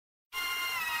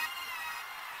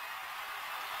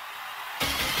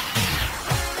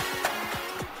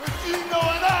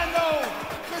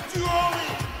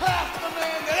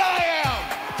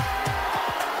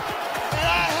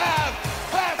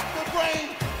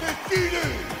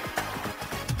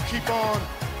keep on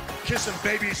kissing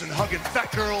babies and hugging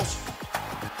fat girls.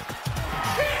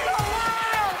 He's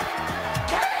alive!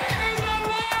 Kane is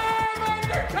alive,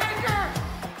 Undertaker!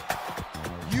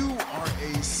 You are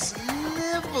a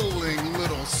sniveling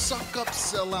little suck-up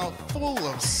sellout full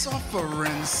of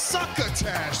suffering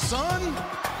succotash, son!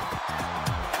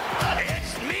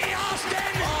 It's me,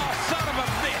 Austin! Oh, son of a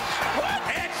bitch! What?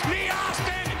 It's me,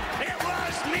 Austin! It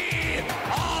was me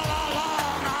all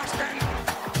along, Austin!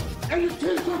 And your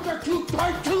t-shirts are too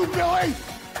tight too, Billy!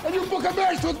 And you book a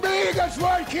match with me against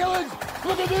Ryan Keelan!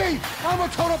 Look at me! I'm a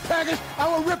total package! I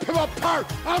will rip him apart!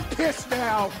 I'm pissed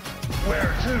now!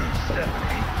 Where to,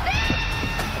 Stephanie?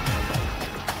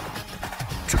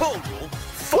 Total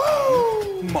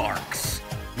Fucking Marks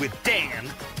with Dan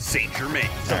St. Germain.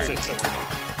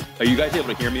 Are you guys able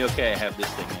to hear me okay? I have this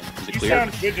thing in. Is it You clear?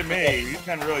 sound good to me. You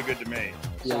sound really good to me.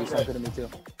 Yeah, you sound good to me too.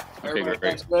 Okay, great.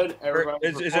 That's good. Everybody,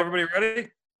 Is everybody ready?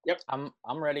 I'm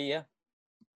ready. Yeah.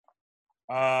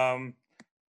 All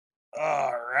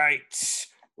right.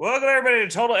 Welcome everybody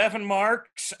to Total Effing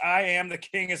Marks. I am the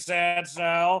King of Sad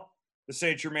Sal, the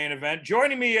St. Germain event.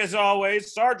 Joining me as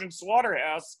always, Sergeant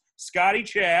Slaughterhouse, Scotty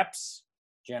Chaps,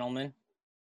 Gentlemen.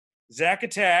 Zach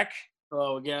Attack,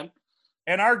 hello again.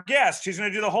 and our guest. He's going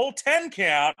to do the whole 10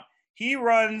 count. He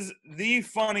runs the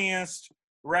funniest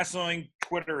wrestling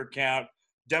Twitter account,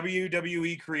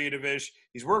 WWE Creative-ish.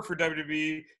 He's worked for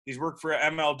WWE. He's worked for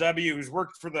MLW. He's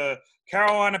worked for the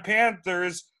Carolina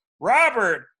Panthers.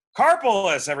 Robert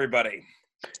Karpeles, everybody.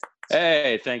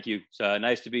 Hey, thank you. It's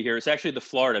nice to be here. It's actually the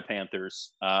Florida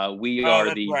Panthers. We are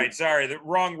That's the right. Sorry, the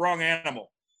wrong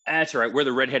animal. That's right. We're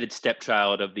the redheaded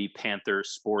stepchild of the Panther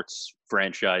sports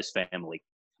franchise family.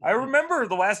 I remember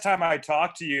the last time I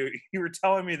talked to you, you were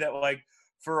telling me that like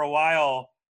for a while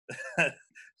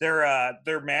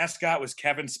their mascot was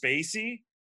Kevin Spacey,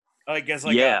 like as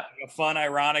like a fun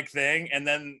ironic thing, and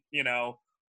then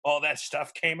all that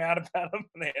stuff came out about him,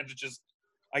 and they had to just,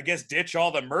 I guess, ditch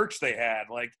all the merch they had.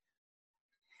 Like,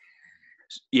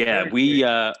 yeah, we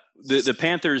the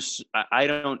Panthers. I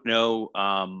don't know.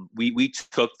 We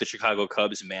took the Chicago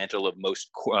Cubs mantle of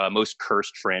most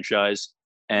cursed franchise,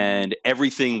 and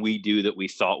everything we do that we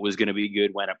thought was going to be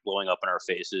good wound up blowing up in our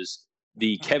faces.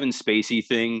 The Kevin Spacey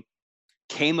thing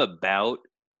came about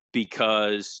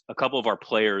because a couple of our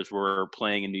players were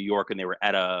playing in New York and they were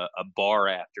at a bar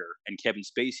after, and Kevin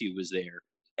Spacey was there,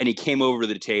 and he came over to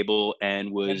the table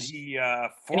and was he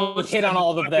hit on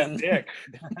all of them.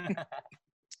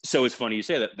 So it's funny you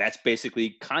say that. That's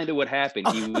basically kind of what happened.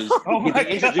 He was my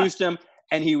he introduced him,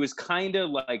 and he was kind of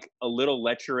like a little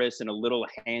lecherous and a little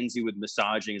handsy with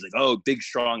massaging. He's like, "Oh, big,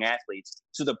 strong athletes."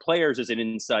 So the players, as an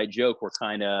inside joke, were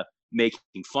kind of making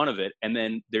fun of it. And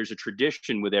then there's a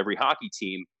tradition with every hockey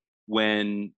team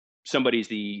when somebody's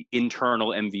the internal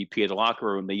MVP of the locker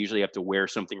room, they usually have to wear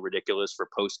something ridiculous for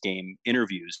post-game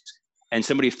interviews. And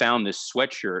somebody found this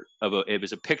sweatshirt it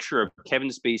was a picture of Kevin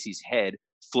Spacey's head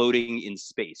floating in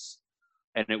space.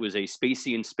 And it was a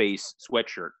Spacey in space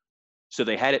sweatshirt. So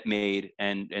they had it made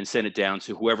and sent it down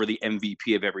to whoever the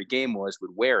MVP of every game was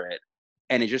would wear it.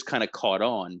 And it just kind of caught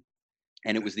on.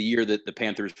 And it was the year that the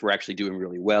Panthers were actually doing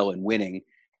really well and winning.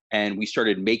 And we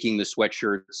started making the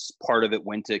sweatshirts. Part of it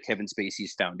went to Kevin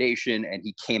Spacey's foundation, and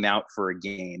he came out for a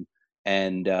game.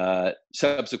 And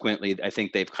subsequently, I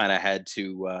think they've kind of had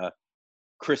to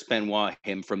Chris Benoit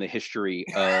him from the history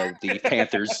of the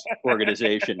Panthers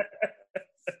organization.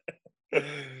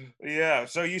 Yeah.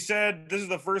 So you said this is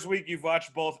the first week you've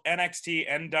watched both NXT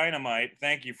and Dynamite.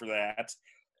 Thank you for that.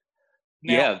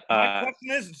 Now, my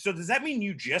question is, so does that mean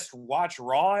you just watch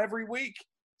Raw every week?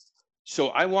 So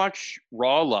I watch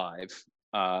Raw live,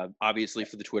 obviously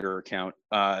for the Twitter account.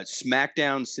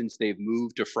 SmackDown, since they've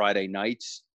moved to Friday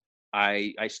nights,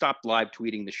 I stopped live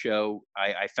tweeting the show.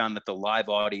 I found that the live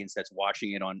audience that's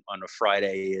watching it on a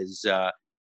Friday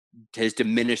has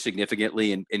diminished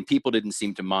significantly, and people didn't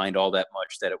seem to mind all that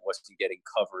much that it wasn't getting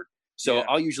covered. So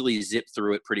I'll usually zip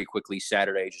through it pretty quickly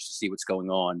Saturday just to see what's going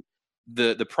on.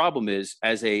 The problem is,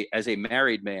 as a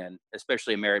married man,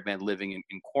 especially a married man living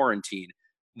in quarantine,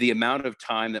 the amount of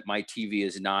time that my TV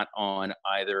is not on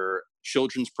either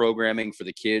children's programming for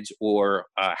the kids or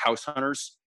House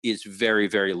Hunters is very,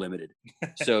 very limited.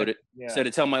 So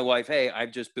to tell my wife, hey,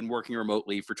 I've just been working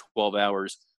remotely for 12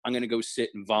 hours. I'm going to go sit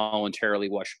and voluntarily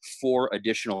watch 4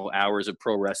 additional hours of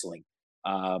pro wrestling.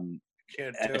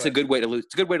 It's a good way to lose.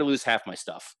 It's a good way to lose half my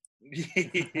stuff.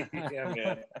 Yeah,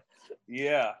 man.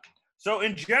 Yeah. So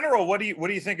in general, what do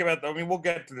you think about? I mean, we'll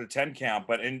get to the 10 count,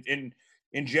 but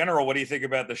in general, what do you think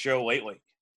about the show lately?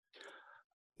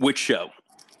 Which show?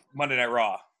 Monday Night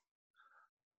Raw.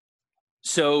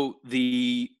 So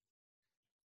the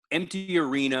empty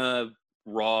arena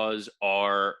Raws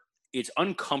are, it's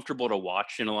uncomfortable to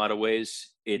watch in a lot of ways.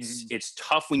 It's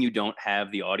tough when you don't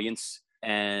have the audience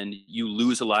and you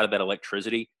lose a lot of that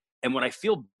electricity. And what I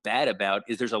feel bad about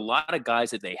is there's a lot of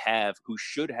guys that they have who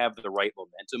should have the right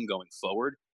momentum going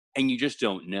forward, and you just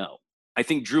don't know. I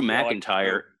think Drew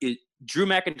McIntyre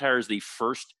is the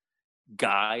first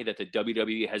guy that the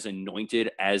WWE has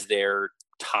anointed as their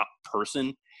top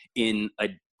person in a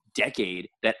decade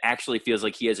that actually feels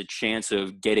like he has a chance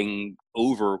of getting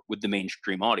over with the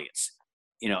mainstream audience.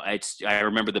 You know, I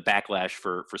remember the backlash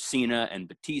for Cena and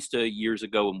Batista years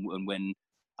ago when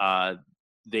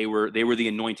they were the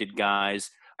anointed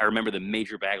guys. I remember the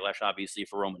major backlash, obviously,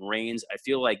 for Roman Reigns. I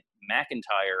feel like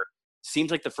McIntyre seems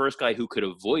like the first guy who could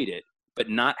avoid it, but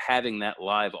not having that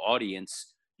live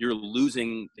audience, you're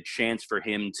losing the chance for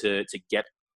him to get.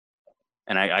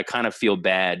 And I kind of feel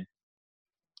bad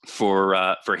for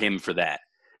him for that.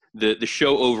 The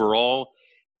show overall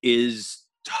is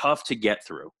tough to get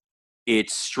through.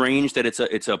 It's strange that it's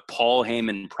a Paul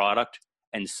Heyman product,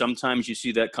 and sometimes you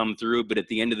see that come through, but at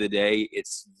the end of the day,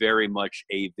 it's very much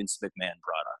a Vince McMahon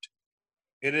product.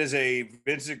 It is a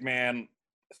Vince McMahon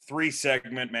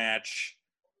 3-segment match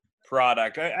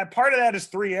product. Part of that is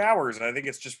 3 hours, and I think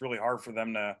it's just really hard for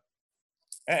them to.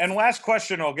 And last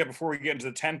question I'll get before we get into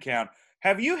the 10 count.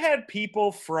 Have you had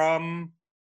people from,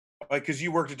 like, because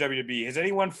you worked at WWE, has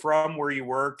anyone from where you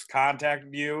worked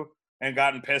contacted you and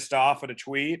gotten pissed off at a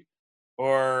tweet?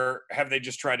 Or have they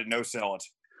just tried to no-sell it?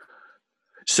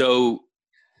 So,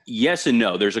 yes and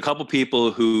no. There's a couple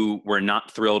people who were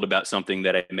not thrilled about something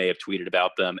that I may have tweeted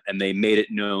about them, and they made it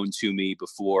known to me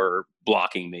before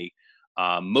blocking me.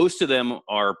 Most of them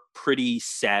are pretty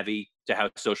savvy to how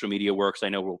social media works. I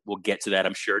know we'll get to that,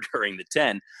 I'm sure, during the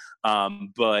 10.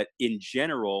 But in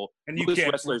general, and you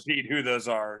can't repeat who those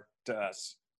are to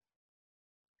us.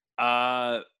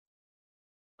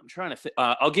 I'm trying to think.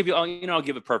 I'll give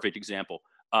a perfect example.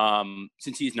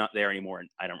 Since he's not there anymore, and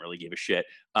I don't really give a shit.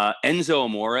 Enzo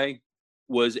Amore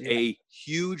was a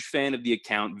huge fan of the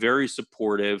account, very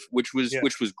supportive, which was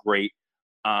great.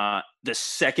 The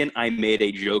second I made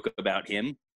a joke about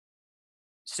him,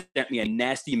 sent me a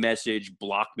nasty message,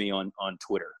 blocked me on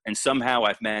Twitter, and somehow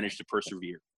I've managed to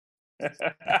persevere.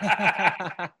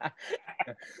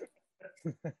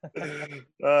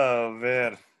 Oh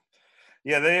man.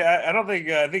 Yeah, I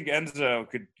think Enzo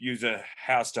could use a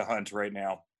house to hunt right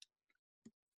now.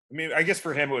 I mean, I guess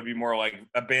for him it would be more like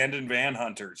abandoned van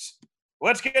hunters.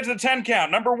 Let's get to the 10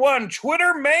 count. Number 1,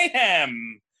 Twitter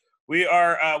mayhem. We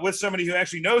are with somebody who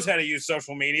actually knows how to use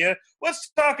social media. Let's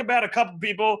talk about a couple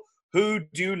people who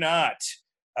do not.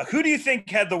 Who do you think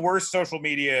had the worst social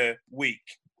media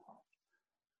week?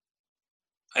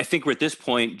 I think we're at this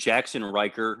point, Jackson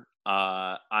Riker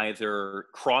either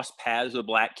crossed paths with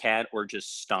Black Cat or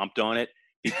just stomped on it,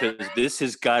 because this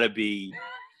has got to be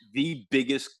the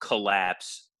biggest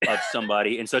collapse of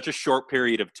somebody in such a short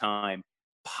period of time,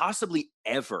 possibly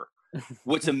ever.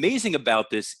 What's amazing about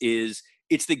this is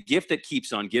it's the gift that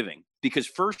keeps on giving, because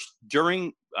first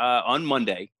on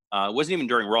Monday, it wasn't even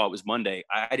during Raw, it was Monday,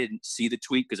 I didn't see the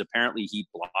tweet because apparently he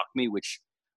blocked me, which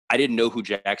I didn't know who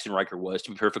Jackson Riker was,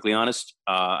 to be perfectly honest.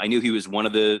 I knew he was one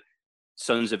of the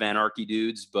Sons of Anarchy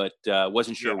dudes, but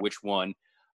wasn't sure which one.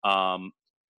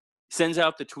 Sends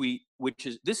out the tweet,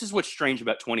 this is what's strange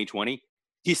about 2020.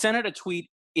 He sent out a tweet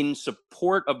in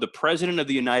support of the President of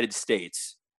the United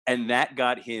States, and that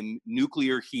got him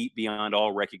nuclear heat beyond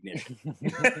all recognition.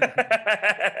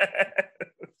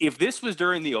 If this was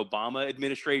during the Obama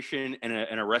administration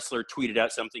and a wrestler tweeted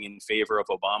out something in favor of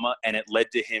Obama and it led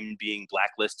to him being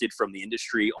blacklisted from the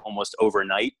industry almost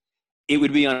overnight, it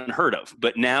would be unheard of.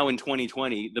 But now in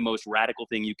 2020, the most radical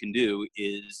thing you can do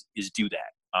is do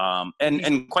that.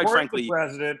 And quite frankly, the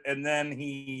president, and then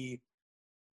he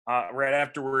right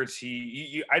afterwards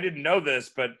he I didn't know this,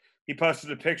 but he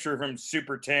posted a picture of him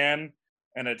super tan,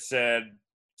 and it said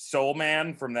 "Soul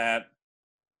Man" from that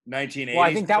 1980s. Well,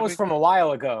 I think that was from a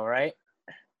while ago, right?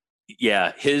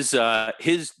 Yeah, his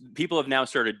people have now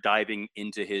started diving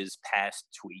into his past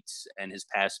tweets and his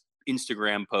past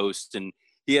Instagram posts, and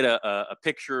he had a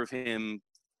picture of him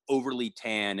overly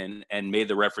tan and made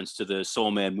the reference to the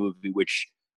Soul Man movie, which,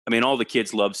 I mean, all the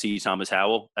kids love C. Thomas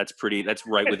Howell. That's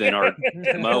right within our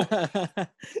mo.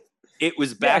 It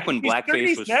was back when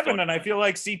blackface was fun. And I feel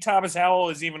like C. Thomas Howell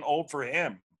is even old for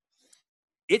him.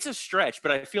 It's a stretch,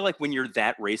 but I feel like when you're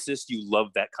that racist, you love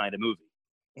that kind of movie.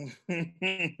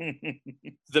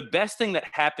 The best thing that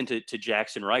happened to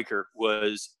Jackson Riker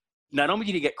was not only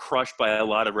did he get crushed by a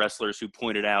lot of wrestlers who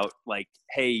pointed out, like,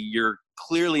 hey, you're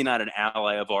clearly not an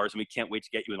ally of ours, and we can't wait to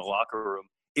get you in the locker room.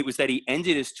 it was that he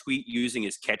ended his tweet using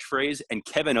his catchphrase, and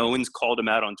Kevin Owens called him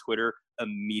out on Twitter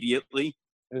immediately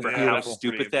for how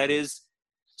stupid that is.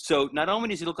 So not only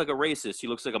does he look like a racist, he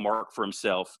looks like a mark for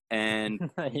himself. And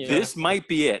this might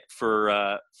be it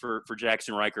for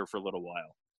Jackson Riker for a little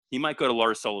while. He might go to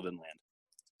Lars Sullivan land.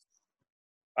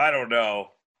 I don't know.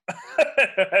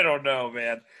 I don't know,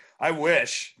 man. I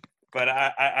wish, but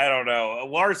I don't know.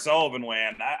 Lars Sullivan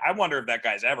land. I wonder if that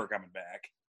guy's ever coming back.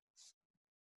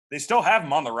 They still have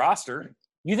him on the roster.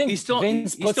 You think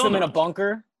Vince puts him in a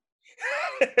bunker?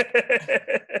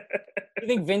 You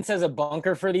think Vince has a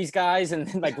bunker for these guys,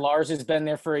 and like Lars has been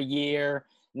there for a year?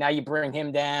 Now you bring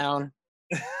him down.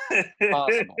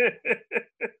 Possible.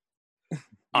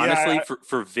 Honestly,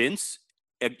 for Vince,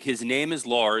 his name is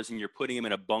Lars, and you're putting him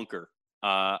in a bunker.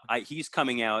 He's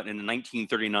coming out in a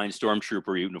 1939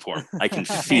 stormtrooper uniform. I can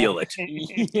feel it.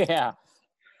 Yeah.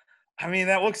 I mean,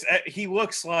 he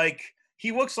looks like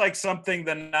something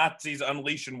the Nazis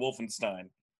unleash in Wolfenstein,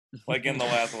 like in the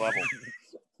last level.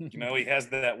 You know, he has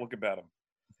that look about him.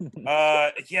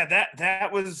 That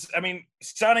was, I mean,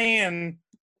 Sonny and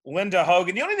Linda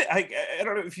Hogan. The only thing, I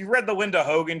don't know if you read the Linda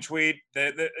Hogan tweet,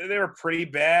 they were pretty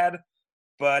bad,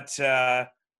 but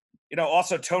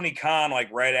also Tony Khan, like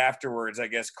right afterwards, I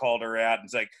guess, called her out and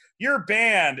it's like, "You're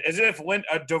banned," as if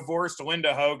a divorced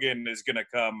Linda Hogan is gonna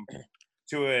come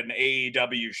to an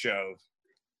AEW show.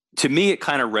 To me, it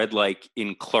kind of read like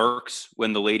in Clerks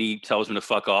when the lady tells him to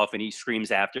fuck off and he screams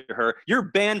after her, "You're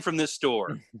banned from this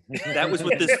store." That was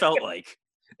what this felt like.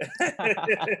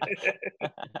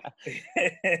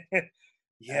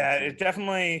 Yeah, it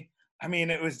definitely. I mean,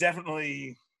 it was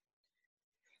definitely.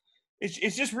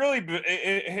 It's just really.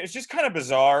 It's just kind of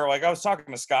bizarre. Like I was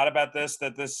talking to Scott about this.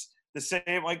 The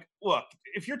same. Like, look,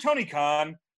 if you're Tony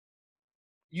Khan,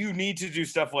 you need to do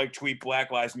stuff like tweet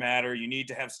Black Lives Matter. You need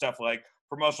to have stuff like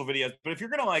promotional videos. But if you're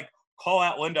gonna like call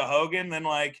out Linda Hogan, then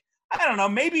like I don't know,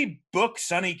 maybe book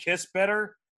Sonny Kiss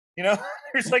better. You know,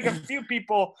 there's like a few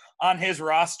people on his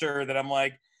roster that I'm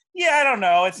like, yeah, I don't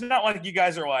know. It's not like you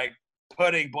guys are like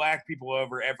putting black people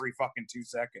over every fucking 2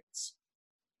 seconds.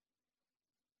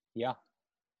 Yeah.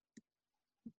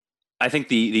 I think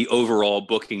the overall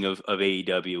booking of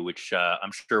AEW, which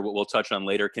I'm sure we'll touch on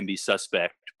later, can be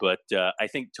suspect. But I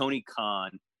think Tony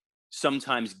Khan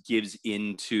sometimes gives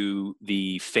into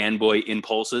the fanboy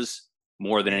impulses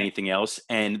more than anything else.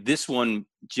 And this one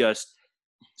just,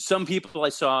 some people I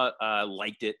saw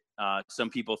liked it. Some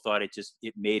people thought it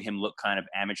made him look kind of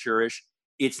amateurish.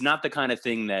 It's not the kind of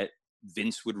thing that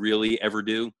Vince would really ever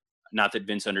do. Not that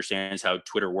Vince understands how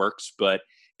Twitter works, but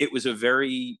it was a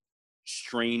very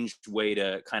strange way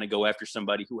to kind of go after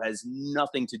somebody who has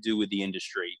nothing to do with the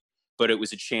industry, but it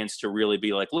was a chance to really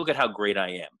be like, look at how great I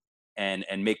am,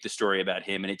 and make the story about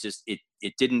him. And it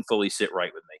didn't fully sit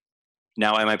right with me.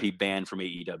 Now I might be banned from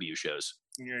AEW shows.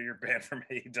 Yeah, you're banned from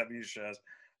AEW shows.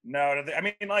 No, I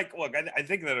mean, like, look, I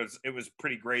think that it was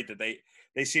pretty great that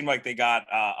they seemed like they got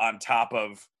on top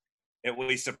of at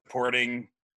least supporting,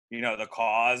 the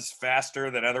cause faster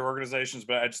than other organizations.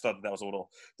 But I just thought that was a little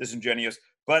disingenuous.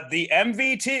 But the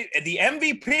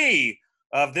MVP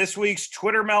of this week's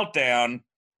Twitter meltdown,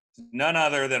 none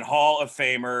other than Hall of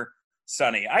Famer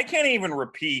Sonny. I can't even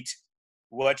repeat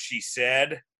what she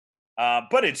said,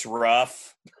 but it's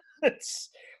rough.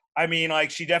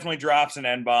 She definitely drops an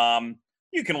N-bomb.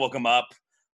 You can look them up.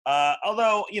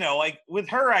 Although, like with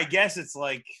her, I guess it's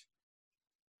like,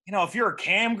 if you're a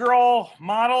cam girl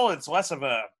model, it's less of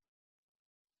a,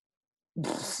 I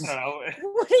don't know.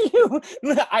 What are you?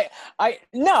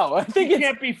 No, I think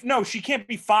she can't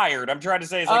be fired. I'm trying to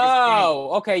say it's like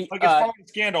okay. Like it's a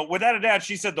scandal. Without a doubt,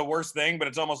 she said the worst thing, but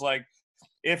it's almost like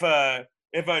if a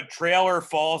trailer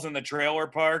falls in the trailer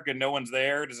park and no one's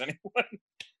there, does anyone,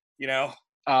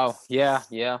 Oh, yeah.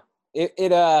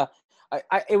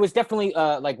 It was definitely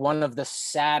like one of the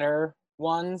sadder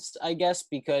ones, I guess,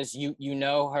 because her,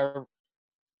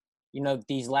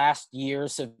 these last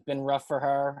years have been rough for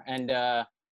her, and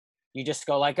you just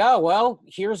go like, oh well,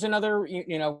 here's another,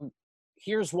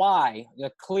 here's why.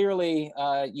 Clearly,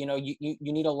 you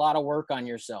need a lot of work on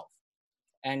yourself,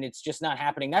 and it's just not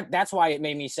happening. That's why it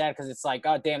made me sad, because it's like,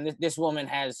 oh damn, this woman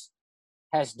has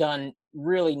done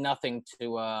really nothing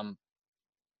to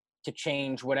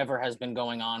change whatever has been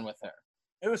going on with her.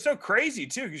 It was so crazy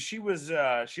too, because she was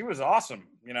awesome,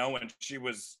 when she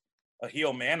was a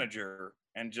heel manager,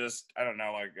 and just, I don't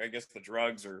know, I guess the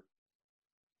drugs or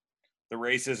the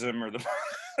racism or the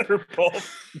or both.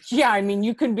 Yeah, I mean,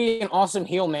 you can be an awesome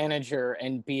heel manager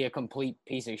and be a complete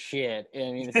piece of shit.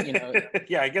 I mean,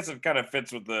 yeah, I guess it kind of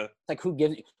fits with the, like, who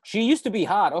gives? She used to be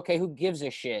hot. Okay, who gives a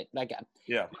shit? Like,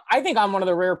 yeah, I think I'm one of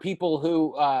the rare people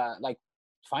who like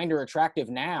find her attractive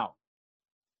now.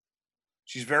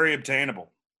 She's very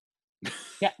obtainable.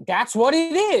 Yeah, that's what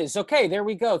it is. Okay, there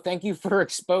we go. Thank you for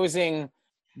exposing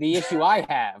the issue I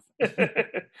have.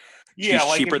 Yeah, She's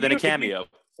like cheaper if than you- a cameo.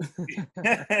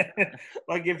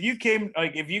 Like if you came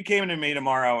to me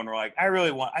tomorrow and were like,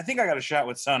 I think I got a shot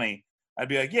with Sonny, I'd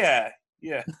be like, yeah,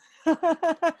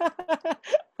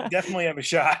 definitely have a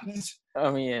shot.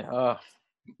 I mean,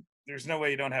 There's no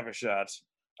way you don't have a shot.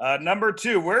 Number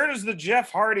 2, where does the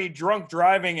Jeff Hardy drunk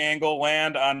driving angle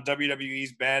land on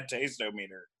WWE's bad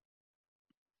taste-o-meter?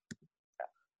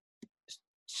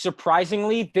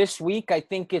 surprisingly, this week, I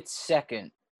think it's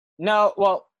second. No,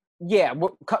 well, yeah,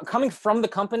 coming from the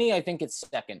company, I think it's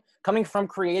second. Coming from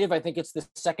creative, I think it's the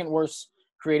second worst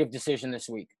creative decision this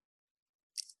week.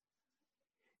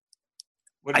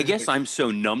 I guess I'm so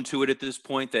numb to it at this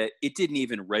point that it didn't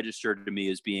even register to me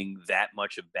as being that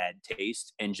much of bad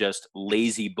taste and just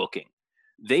lazy booking.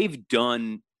 They've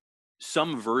done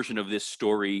some version of this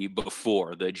story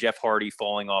before, the Jeff Hardy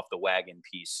falling off the wagon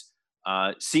piece.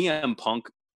 CM Punk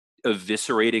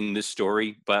eviscerating this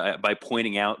story by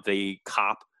pointing out the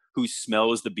cop who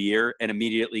smells the beer and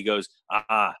immediately goes,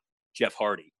 Jeff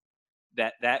Hardy.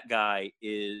 That guy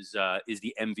is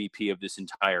the MVP of this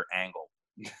entire angle.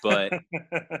 But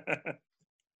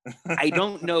I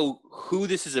don't know who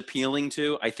this is appealing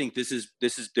to. I think this is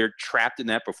they're trapped in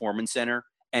that performance center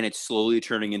and it's slowly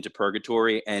turning into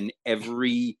purgatory, and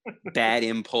every bad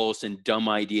impulse and dumb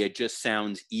idea just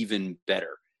sounds even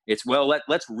better. It's, well,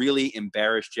 let's really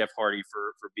embarrass Jeff Hardy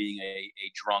for being a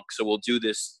drunk. So we'll do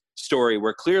this story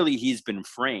where clearly he's been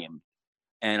framed,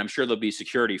 and I'm sure there'll be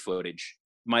security footage.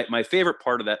 My favorite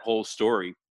part of that whole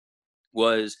story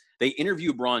was they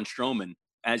interview Braun Strowman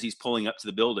as he's pulling up to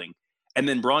the building, and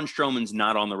then Braun Strowman's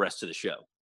not on the rest of the show.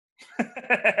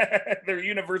 They're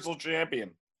Universal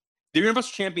Champion. The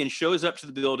Universal Champion shows up to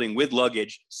the building with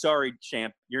luggage. Sorry,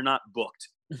 champ, you're not booked.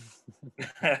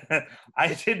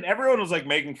 Everyone was like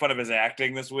making fun of his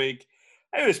acting this week.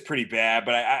 It was pretty bad,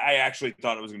 but I actually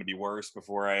thought it was going to be worse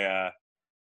before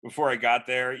I got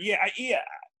there. Yeah.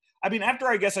 I mean, after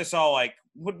I guess I saw like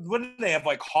what did they have,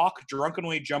 like Hawk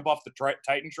drunkenly jump off the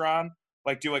Titantron,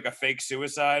 like do like a fake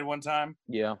suicide one time?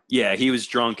 Yeah, he was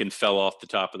drunk and fell off the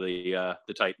top of the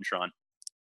Titantron.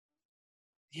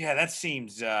 Yeah, that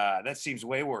seems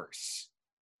way worse.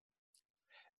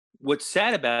 What's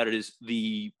sad about it is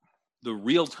the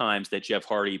real times that Jeff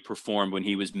Hardy performed when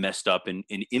he was messed up in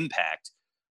Impact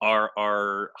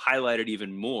are highlighted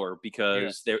even more,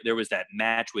 because there was that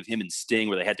match with him and Sting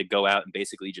where they had to go out and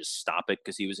basically just stop it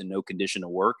because he was in no condition to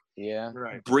work. Yeah,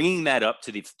 right. Bringing that up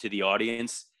to the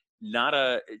audience, not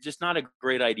a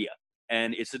great idea.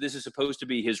 And this is supposed to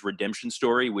be his redemption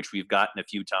story, which we've gotten a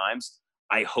few times.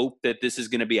 I hope that this is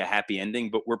going to be a happy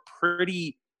ending, but we're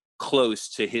pretty close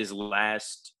to his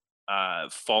last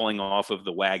falling off of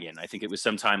the wagon. I think it was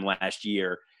sometime last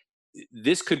year.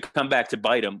 This could come back to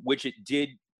bite him, which it did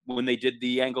when they did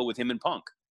the angle with him and Punk,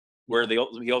 where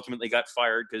he ultimately got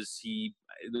fired because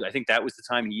I think that was the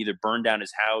time he either burned down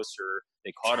his house or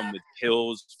they caught him with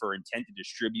pills for intent to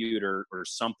distribute or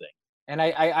something. And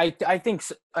I think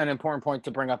an important point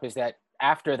to bring up is that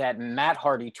after that, Matt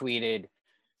Hardy tweeted,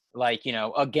 like,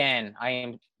 again, I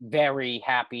am very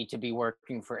happy to be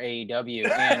working for AEW.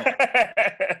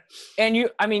 And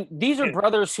these are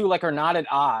brothers who are not at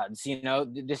odds.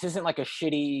 This isn't like a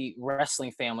shitty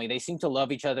wrestling family. They seem to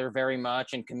love each other very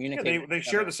much and communicate. Yeah, they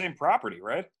share the same property,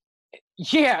 right?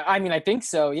 Yeah, I think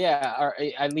so. Yeah, or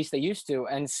at least they used to.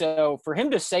 And so for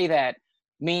him to say that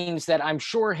means that I'm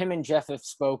sure him and Jeff have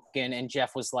spoken, and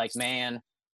Jeff was like, man,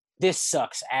 this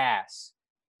sucks ass.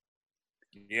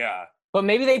 Yeah. But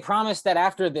maybe they promised that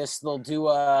after this they'll do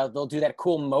that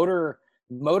cool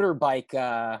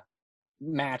motorbike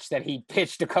match that he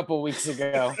pitched a couple weeks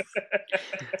ago.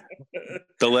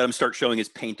 They'll let him start showing his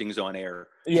paintings on air.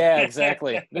 Yeah,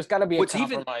 exactly. There's got to be a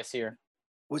compromise here.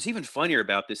 What's even funnier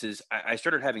about this is I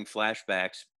started having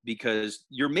flashbacks, because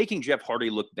you're making Jeff Hardy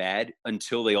look bad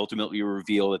until they ultimately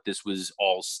reveal that this was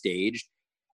all staged.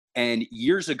 And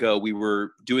years ago, we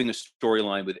were doing a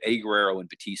storyline with Eddie Guerrero and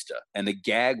Batista. And the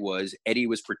gag was Eddie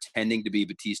was pretending to be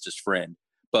Batista's friend,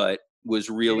 but was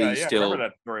really still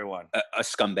that storyline. A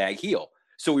scumbag heel.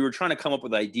 So we were trying to come up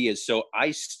with ideas. So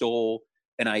I stole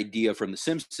an idea from The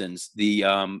Simpsons.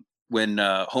 When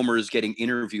Homer is getting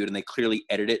interviewed and they clearly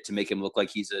edit it to make him look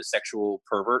like he's a sexual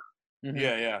pervert. Mm-hmm.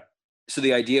 Yeah. So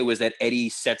the idea was that Eddie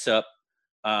sets up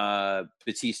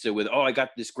Batista with, I got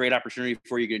this great opportunity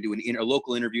for you. You're going to do a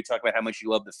local interview, talk about how much you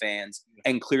love the fans.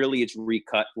 And clearly it's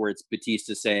recut where it's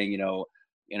Batista saying,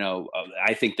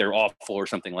 I think they're awful, or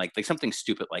something like something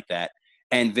stupid like that.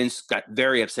 And Vince got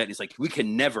very upset. He's like, we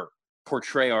can never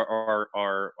portray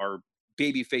our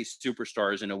babyface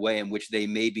superstars in a way in which they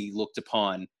may be looked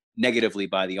upon negatively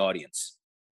by the audience.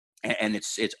 And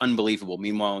it's unbelievable.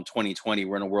 Meanwhile, in 2020,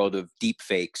 we're in a world of deep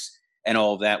fakes, and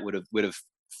all of that would have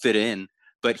fit in.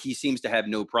 But he seems to have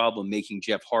no problem making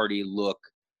Jeff Hardy look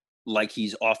like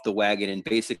he's off the wagon and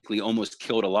basically almost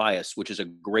killed Elias, which is a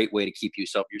great way to keep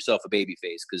yourself a baby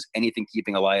face, because anything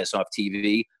keeping Elias off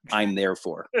TV, I'm there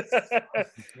for.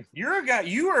 You're a guy.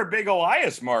 You were a big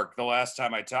Elias mark the last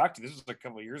time I talked to you. This was a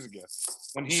couple of years ago.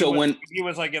 When he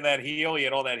was like in that heel, he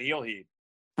had all that heel heat.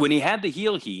 When he had the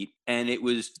heel heat and it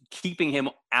was keeping him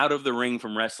out of the ring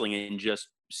from wrestling and just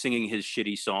singing his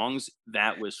shitty songs,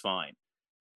 that was fine.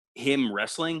 Him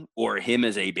wrestling or him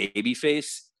as a baby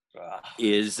face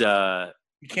is you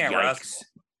can't yikes. wrestle.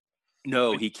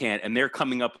 No, he can't. And they're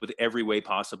coming up with every way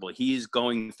possible. He's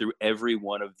going through every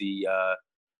one of the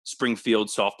Springfield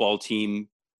softball team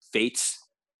fates.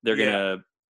 They're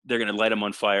gonna light him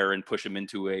on fire and push him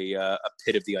into a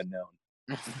pit of the unknown.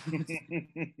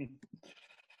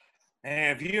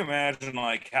 And if you imagine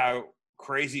like how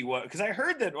crazy what, because I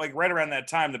heard that like right around that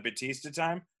time, the Batista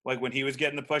time, like when he was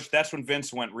getting the push, that's when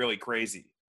Vince went really crazy.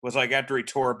 Was like after he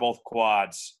tore both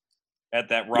quads at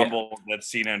that Rumble that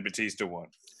Cena and Batista won.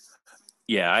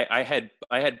 Yeah, I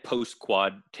had post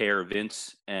quad tear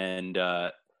Vince, and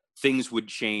things would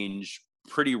change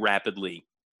pretty rapidly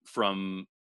from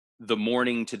the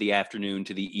morning to the afternoon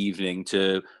to the evening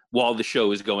to while the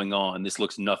show is going on. This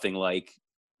looks nothing like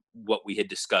what we had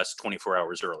discussed 24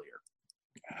 hours earlier.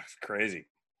 That's crazy.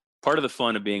 Part of the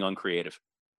fun of being uncreative.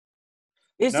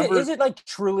 Is it like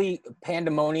truly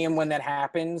pandemonium when that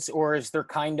happens, or is there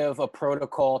kind of a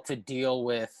protocol to deal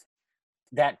with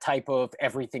that type of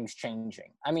everything's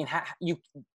changing? I mean,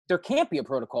 there can't be a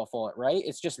protocol for it, right?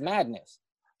 It's just madness.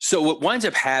 So what winds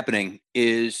up happening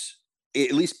is,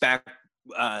 at least back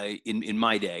in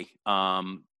my day,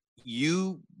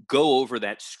 you go over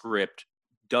that script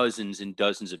dozens and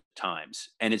dozens of times,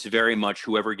 and it's very much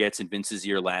whoever gets in Vince's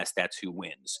ear last, that's who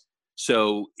wins.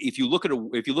 So if you look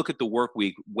at the work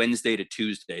week, Wednesday to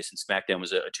Tuesday, since SmackDown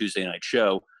was a Tuesday night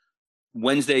show,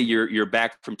 Wednesday you're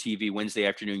back from TV. Wednesday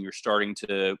afternoon you're starting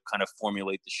to kind of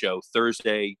formulate the show.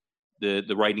 Thursday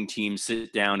the writing team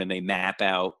sit down and they map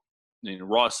out.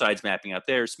 Raw side's mapping out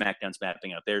theirs, SmackDown's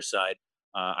mapping out their side.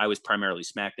 I was primarily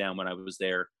SmackDown when I was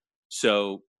there.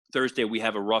 So Thursday we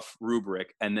have a rough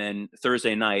rubric, and then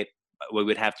Thursday night we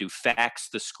would have to fax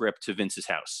the script to Vince's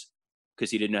house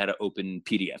because he didn't know how to open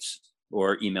PDFs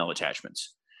or email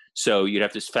attachments. So you'd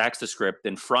have to fax the script.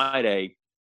 Then Friday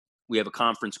we have a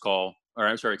conference call, or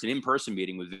I'm sorry, it's an in-person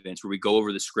meeting with Vince where we go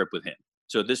over the script with him.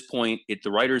 So at this point, the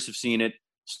writers have seen it.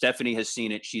 Stephanie has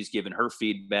seen it. She's given her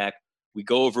feedback. We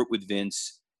go over it with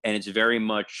Vince, and it's very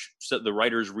much so the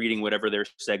writer's reading whatever their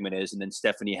segment is, and then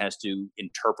Stephanie has to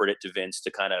interpret it to Vince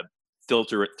to kind of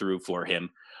filter it through for him.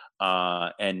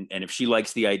 And if she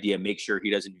likes the idea, make sure he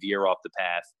doesn't veer off the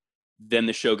path. Then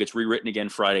the show gets rewritten again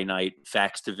Friday night,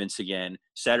 faxed to Vince again.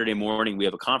 Saturday morning, we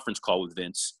have a conference call with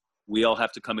Vince. We all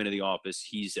have to come into the office.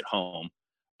 He's at home.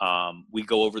 We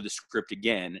go over the script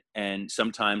again, and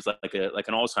sometimes like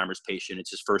an Alzheimer's patient, it's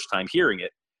his first time hearing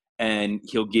it, and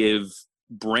he'll give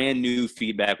brand new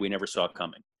feedback we never saw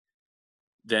coming.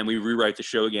 Then we rewrite the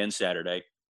show again Saturday.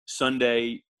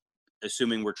 Sunday,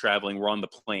 assuming we're traveling, we're on the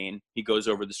plane. He goes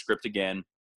over the script again,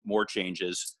 more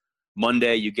changes.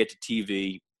 Monday, you get to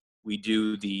TV. We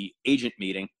do the agent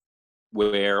meeting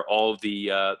where all of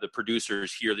the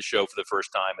producers hear the show for the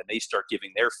first time and they start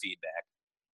giving their feedback.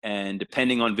 And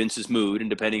depending on Vince's mood and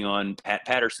depending on Pat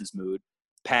Patterson's mood,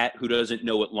 Pat, who doesn't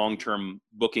know what long-term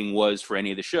booking was for any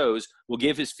of the shows, will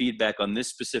give his feedback on this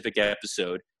specific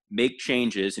episode, make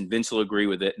changes, and Vince will agree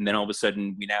with it. And then all of a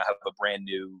sudden, we now have a brand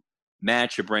new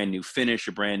match, a brand new finish,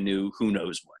 a brand new who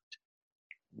knows what.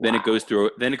 Wow.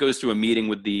 Then it goes through a meeting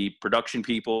with the production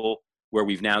people where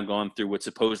we've now gone through what's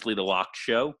supposedly the locked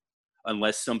show,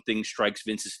 unless something strikes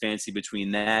Vince's fancy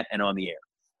between that and on the air.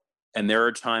 And there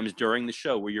are times during the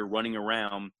show where you're running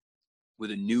around with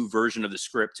a new version of the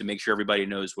script to make sure everybody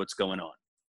knows what's going on.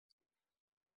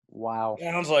 Wow.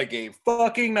 Sounds like a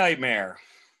fucking nightmare.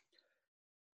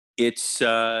 It's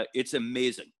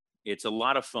amazing. It's a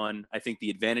lot of fun. I think the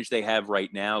advantage they have right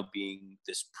now, being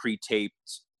this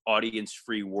pre-taped,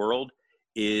 audience-free world,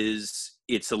 is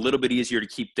it's a little bit easier to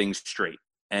keep things straight.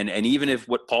 And even if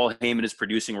what Paul Heyman is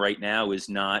producing right now is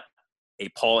not a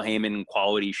Paul Heyman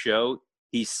quality show,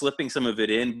 he's slipping some of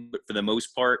it in, but for the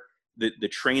most part, the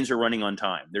trains are running on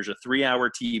time. There's a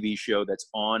 3-hour TV show that's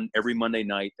on every Monday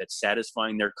night that's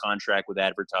satisfying their contract with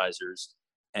advertisers.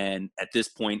 And at this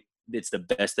point, it's the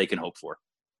best they can hope for.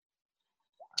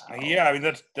 Yeah, I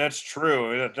mean that's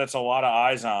true. That's a lot of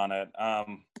eyes on it.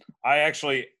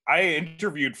 I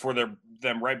interviewed for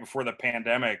them right before the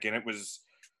pandemic, and it was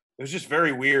just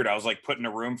very weird. I was like put in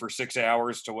a room for 6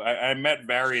 hours I met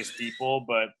various people,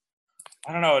 but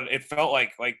I don't know. It felt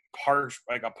like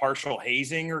a partial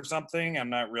hazing or something. I'm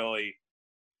not really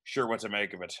sure what to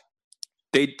make of it.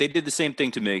 They did the same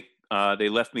thing to me. They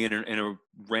left me in a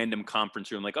random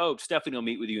conference room, like, "Oh, Stephanie will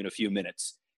meet with you in a few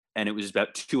minutes," and it was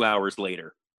about 2 hours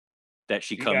later that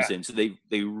she comes Yeah. in. So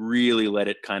they really let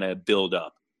it kind of build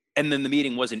up, and then the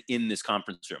meeting wasn't in this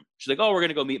conference room. She's like, "Oh, we're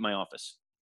gonna go meet in my office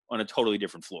on a totally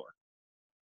different floor."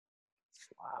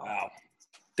 Wow.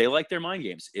 They like their mind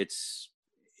games. It's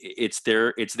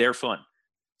their fun.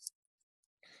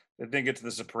 I think it's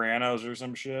The Sopranos or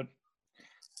some shit.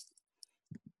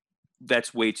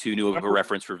 That's way too new of a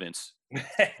reference for Vince.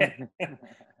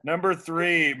 Number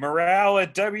 3, morale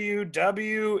at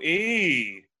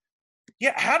WWE.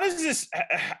 Yeah, how does this?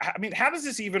 I mean, how does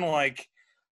this even like?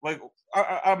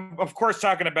 I'm of course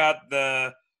talking about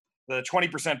the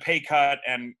 20% pay cut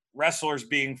and wrestlers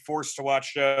being forced to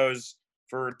watch shows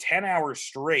for 10 hours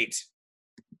straight.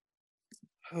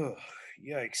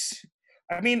 Yikes.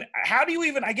 I mean, how do you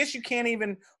even? I guess you can't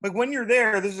even like when you're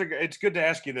there. It's good to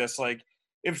ask you this. Like,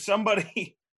 if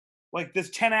somebody like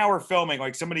this 10-hour filming,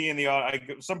 like somebody in the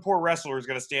some poor wrestler is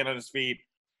going to stand on his feet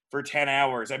for 10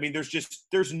 hours. I mean,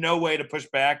 there's no way to push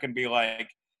back and be like,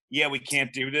 yeah, we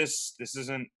can't do this. This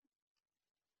isn't.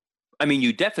 I mean,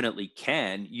 you definitely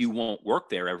can. You won't work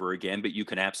there ever again, but you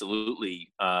can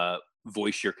absolutely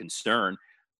voice your concern.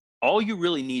 All you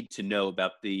really need to know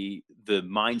about the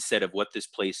mindset of what this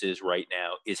place is right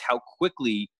now is how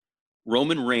quickly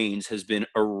Roman Reigns has been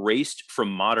erased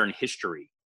from modern history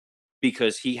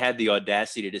because he had the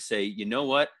audacity to say, you know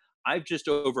what? I've just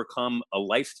overcome a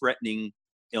life-threatening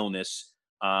illness.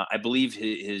 I believe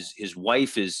his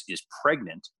wife is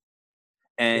pregnant.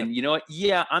 And you know what?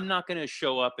 Yeah, I'm not going to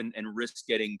show up and risk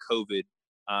getting COVID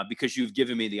because you've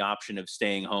given me the option of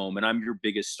staying home and I'm your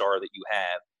biggest star that you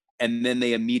have. And then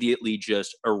they immediately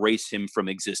just erase him from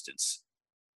existence.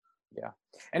 Yeah.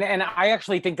 And I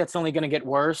actually think that's only going to get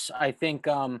worse. I think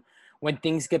when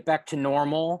things get back to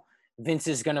normal, Vince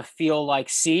is going to feel like,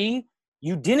 see,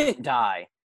 you didn't die.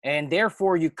 And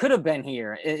therefore you could have been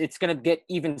here. It's going to get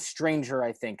even stranger,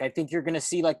 I think. I think you're going to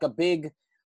see like a big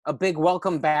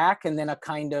welcome back and then a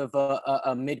kind of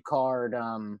a mid-card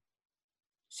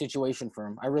situation for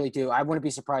him. I really do. I wouldn't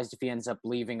be surprised if he ends up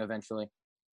leaving eventually.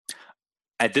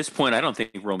 At this point, I don't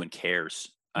think Roman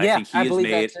cares. Yeah, I think he believe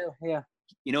that too. Yeah.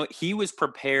 You know, he was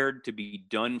prepared to be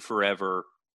done forever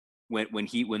when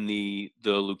the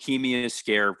leukemia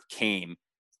scare came.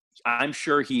 I'm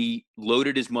sure he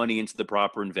loaded his money into the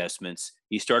proper investments.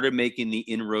 He started making the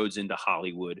inroads into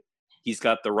Hollywood. He's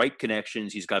got the right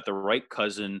connections. He's got the right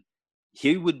cousin.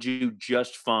 He would do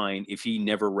just fine if he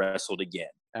never wrestled again.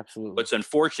 Absolutely. What's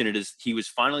unfortunate is he was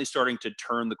finally starting to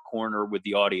turn the corner with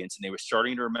the audience, and they were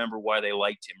starting to remember why they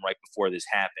liked him right before this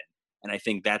happened. And I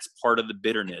think that's part of the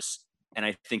bitterness. And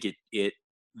I think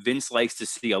Vince likes to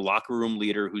see a locker room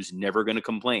leader who's never going to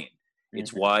complain.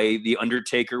 It's why the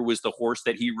Undertaker was the horse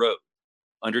that he rode.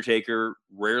 Undertaker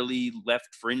rarely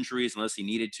left for injuries unless he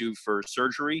needed to for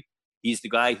surgery. He's the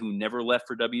guy who never left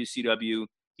for WCW.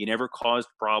 He never caused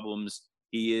problems.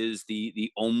 He is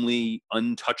the only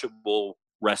untouchable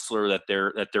wrestler that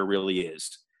there really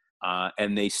is.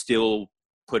 And they still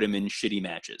put him in shitty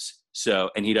matches. So,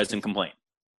 and he doesn't complain.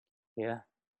 Yeah.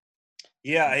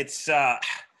 Yeah, it's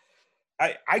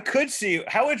I could see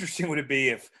how interesting would it be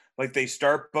if like they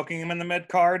start booking him in the mid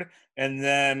card and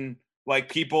then like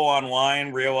people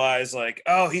online realize like,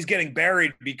 oh, he's getting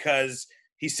buried because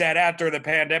he sat out during the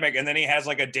pandemic, and then he has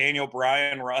like a Daniel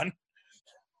Bryan run.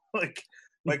 like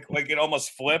it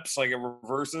almost flips, like it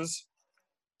reverses.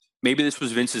 Maybe this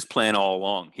was Vince's plan all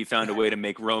along. He found a way to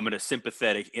make Roman a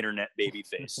sympathetic internet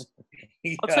babyface.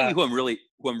 Yeah. I'll tell you who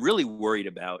I'm really worried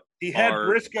about. He had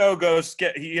Briscoe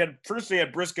first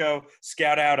Briscoe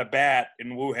scout out a bat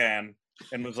in Wuhan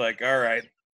and was like, all right,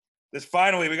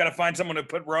 we got to find someone to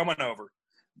put Roman over.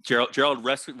 Gerald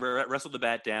wrestled the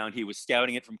bat down. He was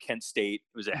scouting it from Kent State.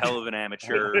 It was a hell of an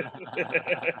amateur.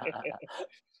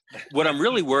 What I'm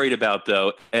really worried about,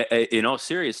 though, in all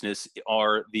seriousness,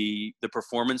 are the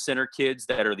Performance Center kids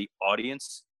that are the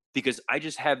audience, because I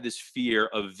just have this fear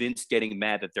of Vince getting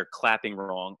mad that they're clapping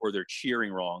wrong or they're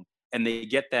cheering wrong, and they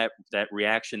get that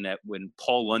reaction that when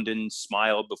Paul London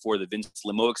smiled before the Vince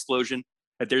limo explosion,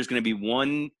 that there's going to be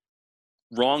one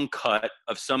wrong cut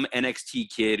of some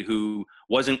NXT kid who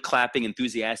wasn't clapping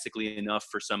enthusiastically enough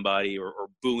for somebody or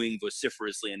booing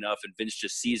vociferously enough, and Vince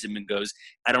just sees him and goes,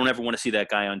 I don't ever want to see that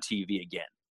guy on TV again.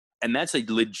 And that's a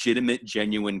legitimate,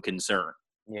 genuine concern.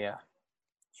 Yeah.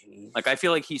 Jeez. Like, I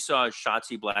feel like he saw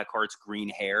Shotzi Blackheart's green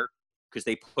hair because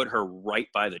they put her right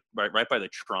by the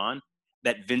Tron,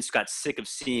 that Vince got sick of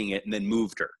seeing it and then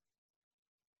moved her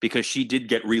because she did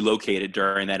get relocated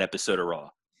during that episode of Raw.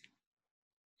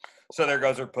 So there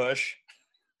goes her push.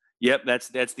 Yep, that's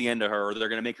the end of her. They're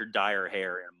going to make her dye her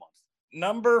hair in a month.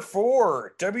 Number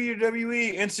 4,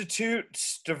 WWE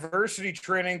institutes diversity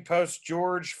training post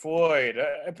George Floyd.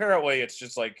 Apparently, it's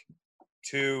just like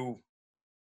they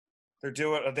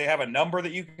have a number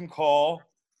that you can call,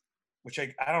 which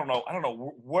I don't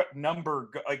know what number,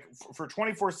 like for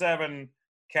 24/7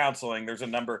 counseling, there's a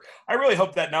number. I really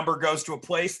hope that number goes to a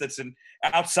place that's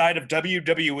outside of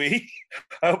WWE.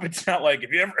 I hope it's not like,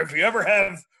 if you ever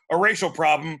have a racial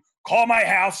problem, call my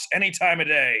house any time of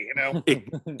day, you know.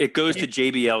 It goes to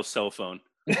JBL's cell phone.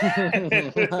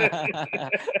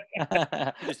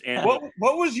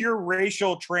 What was your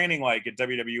racial training like at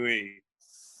WWE?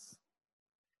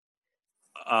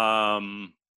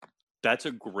 That's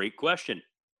a great question.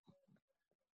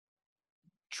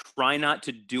 Try not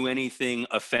to do anything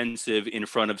offensive in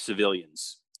front of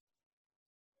civilians.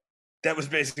 That was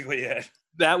basically it.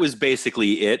 That was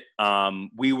basically it.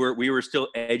 We were still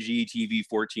edgy TV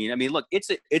 14. I mean, look, it's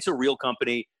a real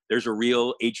company. There's a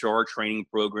real HR training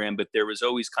program, but there was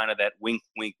always kind of that wink,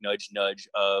 wink, nudge, nudge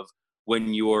of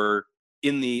when you're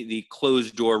in the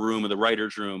closed door room or the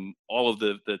writer's room, all of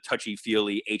the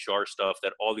touchy-feely HR stuff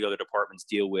that all the other departments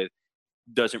deal with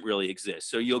doesn't really exist.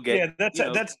 So you'll get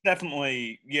that's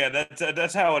definitely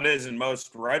that's how it is in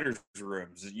most writers'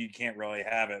 rooms. You can't really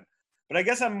have it. But I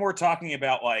guess I'm more talking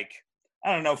about, like,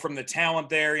 I don't know, from the talent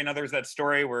there. You know, there's that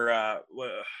story where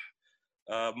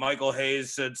Michael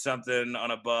Hayes said something on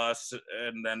a bus,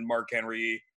 and then Mark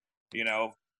Henry, you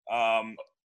know,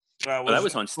 that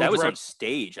was on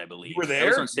stage, I believe. You were there? That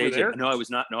was on stage. You were there? No, I was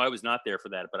not. No, I was not there for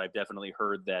that, but I've definitely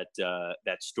heard that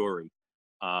story.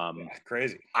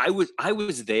 Crazy. I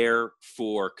was there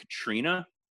for Katrina,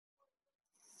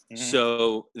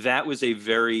 so that was a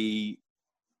very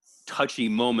touchy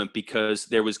moment because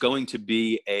there was going to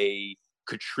be a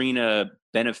Katrina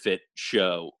benefit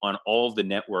show on all of the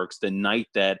networks the night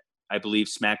that I believe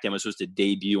SmackDown was supposed to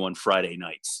debut on Friday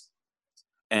nights.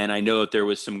 And I know that there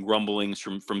was some grumblings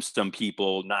from some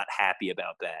people not happy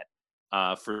about that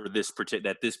for this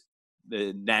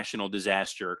the national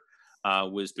disaster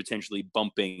was potentially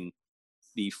bumping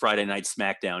the Friday Night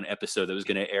SmackDown episode that was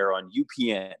going to air on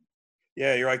UPN.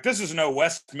 Yeah, you're like, this is no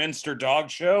Westminster dog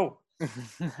show.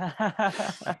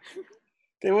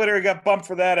 They literally got bumped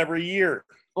for that every year.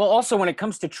 Well, also when it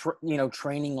comes to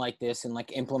training like this and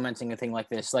like implementing a thing like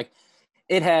this, like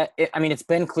it's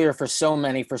been clear for so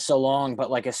long,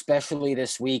 but like especially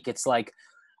this week, it's like,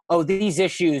 oh, these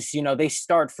issues, they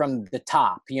start from the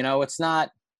top. It's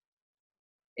not.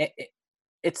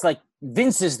 It's like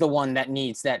Vince is the one that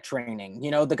needs that training.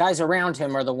 The guys around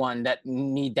him are the one that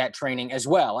need that training as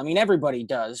well. I mean, everybody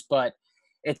does, but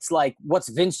it's like, what's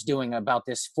Vince doing about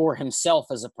this for himself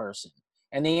as a person?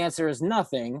 And the answer is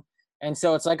nothing. And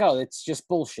so it's like, oh, it's just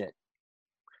bullshit.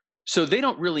 So they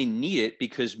don't really need it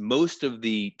because most of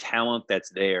the talent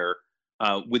that's there,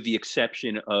 with the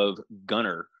exception of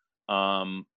Gunner,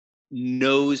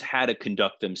 knows how to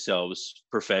conduct themselves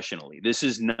professionally. This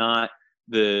is not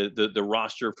the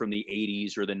roster from the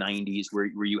 80s or the 90s where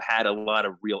you had a lot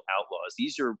of real outlaws.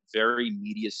 These are very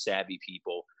media savvy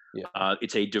people. Yeah.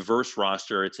 It's a diverse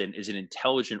roster. It's an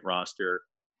intelligent roster.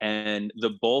 And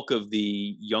the bulk of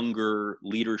the younger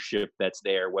leadership that's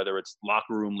there, whether it's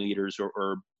locker room leaders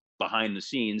or behind the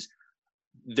scenes,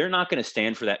 they're not going to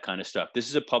stand for that kind of stuff. This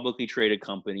is a publicly traded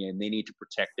company, and they need to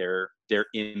protect their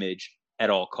image at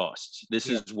all costs. This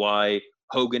is why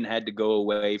Hogan had to go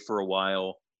away for a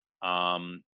while.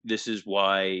 This is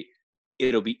why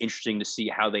it'll be interesting to see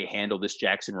how they handle this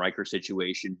Jackson Riker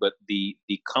situation. But the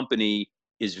company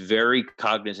is very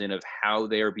cognizant of how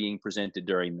they are being presented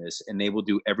during this, and they will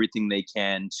do everything they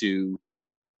can to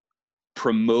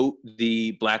promote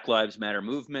the Black Lives Matter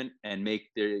movement and make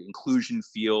the inclusion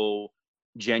feel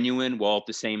genuine, while at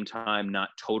the same time not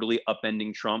totally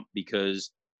upending Trump,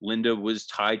 because Linda was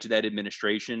tied to that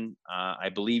administration. I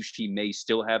believe she may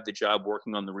still have the job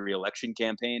working on the re-election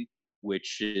campaign,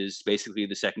 which is basically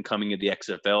the second coming of the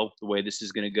XFL, the way this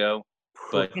is going to go.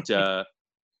 But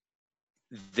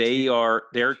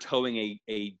they're towing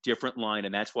a different line,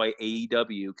 and that's why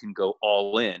AEW can go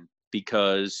all in,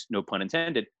 because, no pun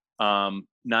intended,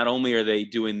 not only are they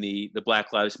doing the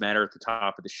Black Lives Matter at the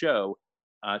top of the show,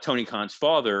 Tony Khan's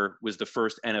father was the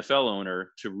first NFL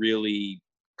owner to really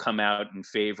come out in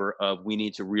favor of, we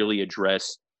need to really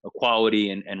address equality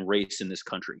and race in this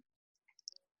country.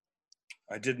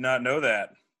 I did not know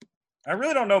that. I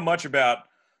really don't know much about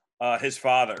his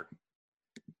father.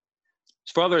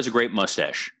 His father has a great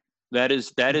mustache. That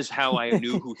is how I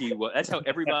knew who he was. That's how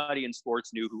everybody in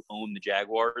sports knew who owned the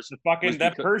Jaguars.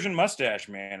 That Persian mustache,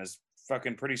 man, is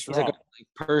fucking pretty strong. He's like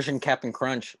a Persian Captain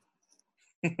Crunch.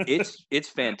 It's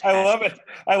fantastic. I love it.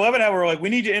 I love it how we're like, we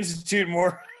need to institute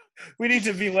more. We need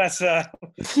to be less. Yeah,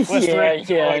 strict.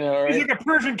 I know, right? He's like a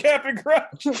Persian Captain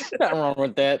Crunch. Nothing wrong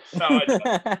with that. No,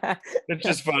 it's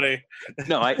just funny.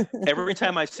 No, every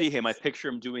time I see him, I picture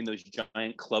him doing those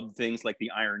giant club things like the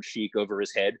Iron Sheik over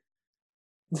his head.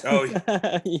 Oh,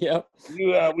 yep.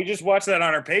 We just watched that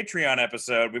on our Patreon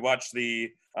episode. We watched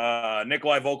the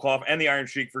Nikolai Volkov and the Iron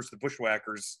Sheik versus the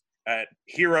Bushwhackers at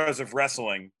Heroes of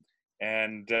Wrestling,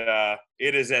 and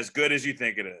it is as good as you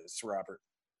think it is, Robert.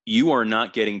 You are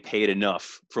not getting paid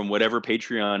enough from whatever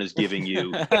Patreon is giving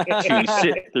you to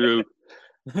sit through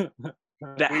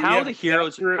how the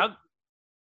heroes of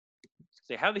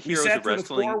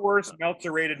wrestling. The 4 worst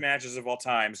Meltzer-rated matches of all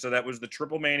time. So that was the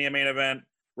Triple Mania main event,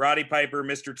 Roddy Piper,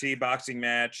 Mr. T boxing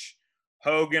match,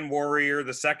 Hogan Warrior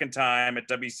the second time at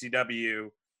WCW,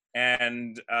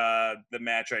 and the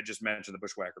match I just mentioned, the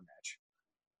Bushwhacker match.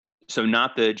 So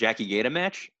not the Jackie Gaeta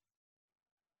match?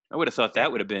 I would have thought that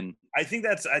would have been. I think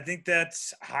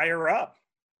that's higher up.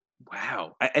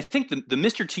 Wow. I think the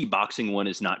Mr. T boxing one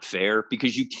is not fair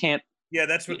because you can't. Yeah,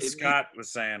 that's what Scott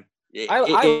was saying.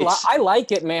 I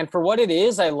like it, man. For what it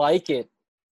is, I like it.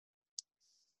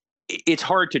 It's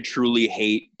hard to truly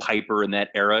hate Piper in that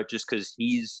era just because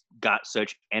he's got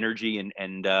such energy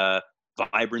and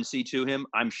vibrancy to him.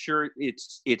 I'm sure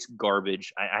it's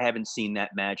garbage. I haven't seen that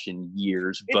match in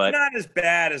years, but it's not as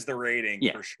bad as the rating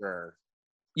for sure.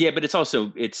 Yeah, but it's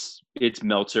also it's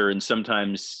Meltzer, and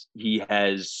sometimes he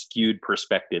has skewed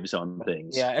perspectives on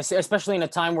things. Yeah, especially in a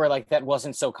time where like that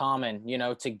wasn't so common,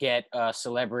 to get a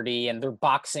celebrity and they're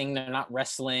boxing, they're not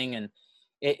wrestling, and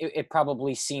it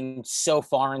probably seemed so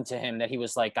foreign to him that he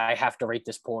was like, I have to rate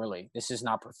this poorly. This is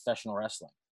not professional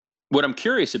wrestling. What I'm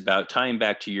curious about, tying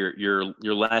back to your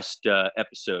last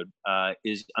episode,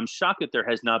 is I'm shocked that there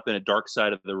has not been a Dark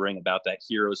Side of the Ring about that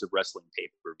Heroes of Wrestling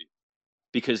pay-per-view.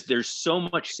 Because there's so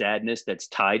much sadness that's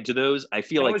tied to those. I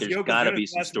feel like there's got to be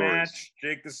some stories. Match,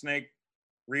 Jake the Snake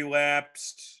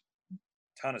relapsed,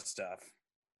 ton of stuff.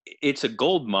 It's a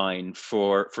gold mine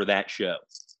for that show.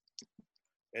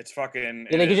 It's fucking.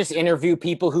 And they could just interview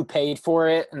people who paid for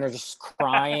it, and they're just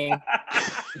crying.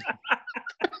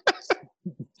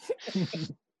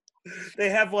 They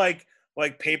have like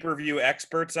pay-per-view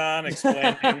experts on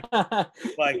explaining how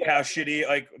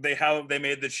shitty how they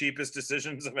made the cheapest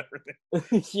decisions of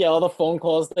everything. Yeah, all the phone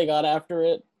calls they got after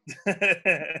it.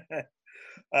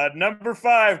 Number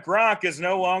 5, Gronk is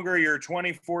no longer your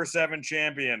 24/7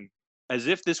 champion. As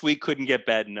if this week couldn't get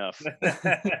bad enough.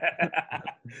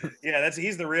 Yeah,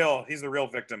 he's the real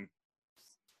victim.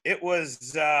 It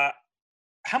was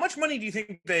how much money do you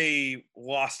think they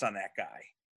lost on that guy?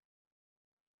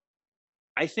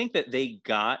 I think that they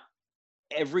got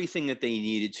everything that they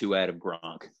needed to out of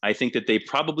Gronk. I think that they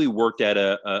probably worked out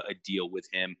a deal with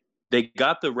him. They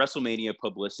got the WrestleMania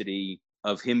publicity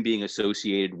of him being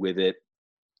associated with it.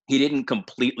 He didn't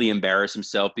completely embarrass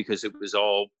himself because it was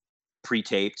all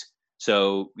pre-taped,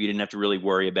 so you didn't have to really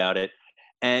worry about it.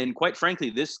 And quite frankly,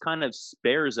 this kind of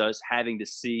spares us having to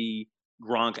see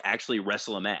Gronk actually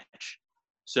wrestle a match.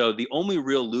 So the only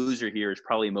real loser here is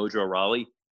probably Mojo Rawley,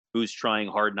 who's trying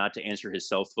hard not to answer his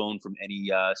cell phone from any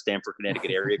Stamford,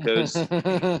 Connecticut area codes.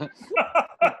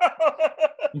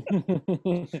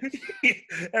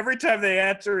 Every time they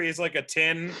answer, he's like a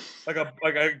tin, like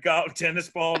a tennis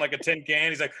ball and like a tin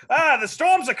can. He's like, the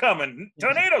storms are coming,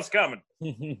 tornadoes coming.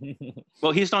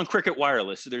 Well, he's on Cricket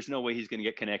Wireless, so there's no way he's going to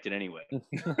get connected anyway.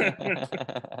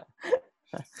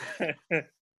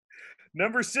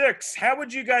 Number 6, how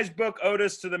would you guys book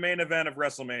Otis to the main event of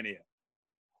WrestleMania?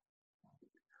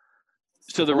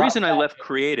 So the reason I left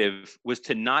creative was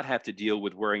to not have to deal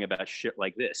with worrying about shit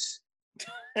like this.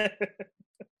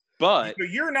 But so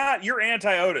you're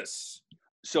anti-Otis.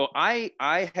 So I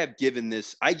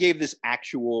gave this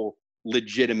actual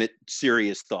legitimate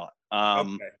serious thought.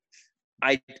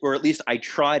 Or at least I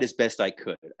tried as best I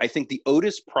could. I think the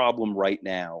Otis problem right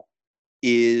now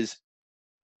is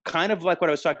kind of like what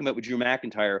I was talking about with Drew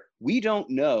McIntyre. We don't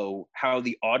know how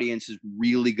the audience is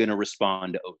really going to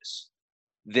respond to Otis.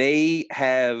 They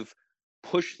have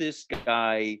pushed this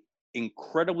guy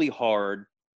incredibly hard,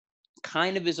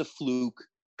 kind of as a fluke,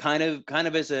 kind of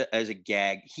as a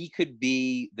gag. He could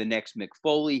be the next Mick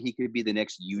Foley. He could be the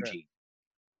next Eugene.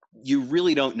 Sure. You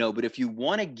really don't know. But if you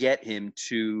want to get him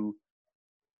to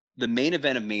the main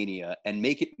event of Mania and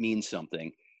make it mean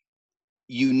something,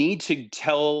 you need to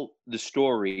tell the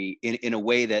story in a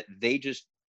way that they just,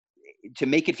 to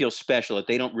make it feel special, that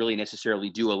they don't really necessarily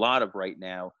do a lot of right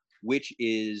now, which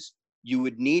is you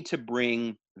would need to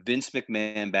bring Vince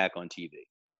McMahon back on TV.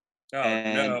 Oh,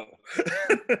 And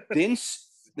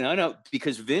no.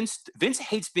 because Vince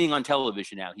hates being on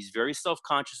television now. He's very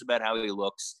self-conscious about how he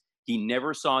looks. He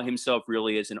never saw himself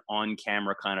really as an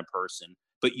on-camera kind of person.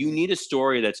 But you need a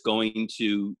story that's going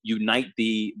to unite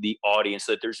the audience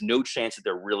so that there's no chance that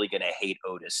they're really going to hate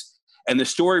Otis. And the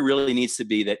story really needs to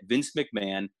be that Vince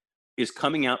McMahon is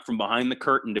coming out from behind the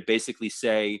curtain to basically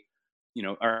say,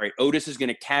 all right, Otis is going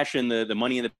to cash in the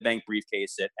Money in the Bank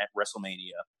briefcase at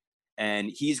WrestleMania.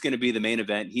 And he's going to be the main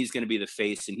event. He's going to be the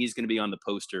face, and he's going to be on the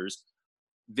posters.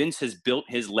 Vince has built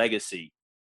his legacy,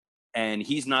 and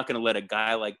he's not going to let a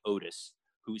guy like Otis,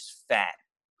 who's fat,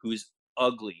 who's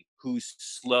ugly, who's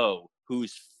slow,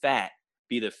 who's fat,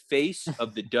 be the face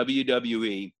of the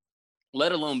WWE,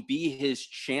 let alone be his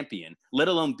champion, at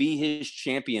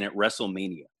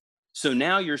WrestleMania. So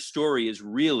now your story is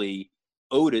really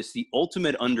Otis, the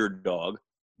ultimate underdog,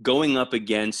 going up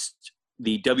against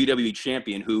the WWE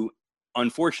champion, who,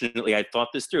 unfortunately, I thought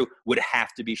this through, would have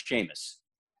to be Sheamus.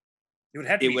 It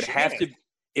would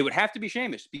have to be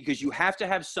Sheamus because you have to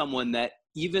have someone that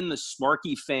even the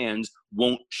smarky fans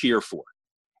won't cheer for.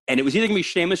 And it was either going to be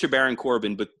Sheamus or Baron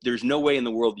Corbin, but there's no way in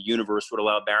the world the universe would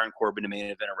allow Baron Corbin to main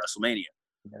event at WrestleMania.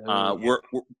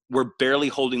 We're barely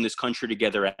holding this country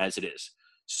together as it is.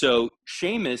 So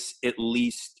Sheamus, at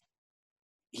least,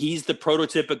 he's the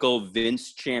prototypical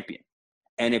Vince champion.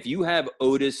 And if you have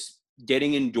Otis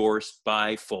getting endorsed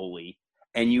by Foley,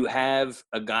 and you have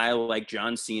a guy like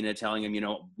John Cena telling him,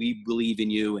 we believe in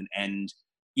you, and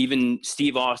even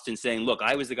Steve Austin saying, look,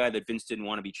 I was the guy that Vince didn't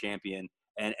want to be champion,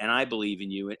 and I believe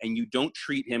in you, and you don't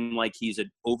treat him like he's an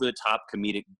over-the-top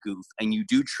comedic goof, and you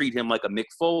do treat him like a Mick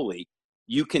Foley,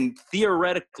 you can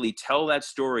theoretically tell that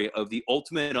story of the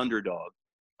ultimate underdog,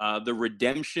 the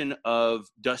redemption of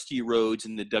Dusty Rhodes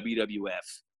in the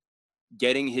WWF,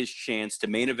 getting his chance to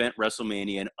main event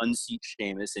WrestleMania and unseat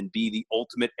Sheamus and be the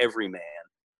ultimate everyman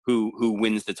who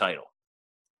wins the title.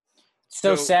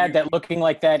 So sad that looking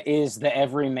like that is the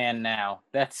everyman now.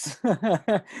 That's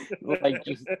like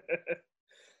just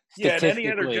yeah, in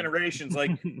any other generations,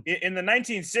 like in the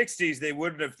 1960s, they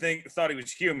wouldn't have thought he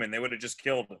was human. They would have just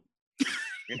killed him.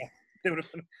 They would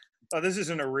have been, oh, this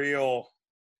isn't a real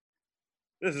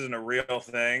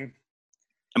thing.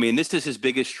 I mean, this is his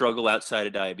biggest struggle outside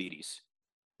of diabetes.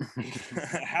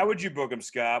 How would you book him,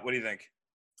 Scott? What do you think?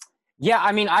 Yeah,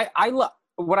 I mean,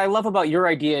 what I love about your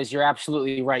idea is you're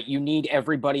absolutely right. You need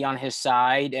everybody on his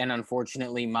side, and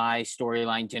unfortunately, my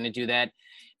storyline didn't do that.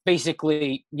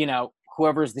 Basically,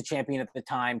 whoever's the champion at the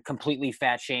time, completely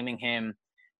fat shaming him,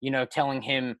 telling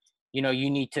him, you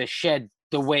need to shed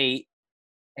the weight,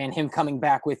 and him coming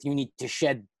back with, you need to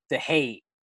shed the hate.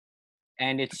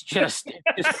 And it's just a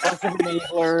bunch of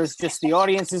enablers, just the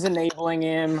audience is enabling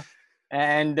him.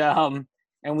 And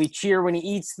we cheer when he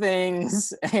eats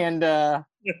things, and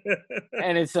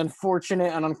it's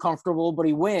unfortunate and uncomfortable, but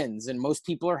he wins. And most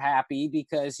people are happy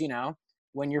because,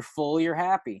 when you're full, you're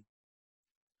happy.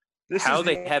 How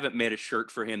they haven't made a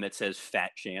shirt for him that says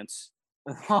Fat Chance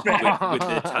with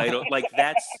the title. Like,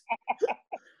 there's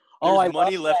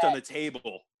money left on the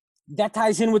table. That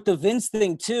ties in with the Vince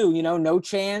thing too, no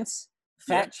chance.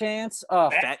 Fat chance.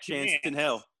 Fat chance in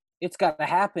hell. It's got to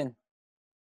happen.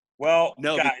 Well,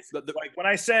 no, guys, like when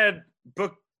I said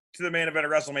book to the main event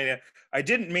of WrestleMania, I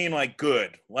didn't mean like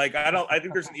good. Like I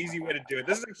think there's an easy way to do it.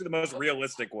 This is actually the most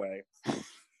realistic way.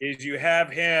 Is you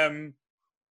have him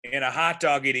in a hot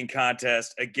dog eating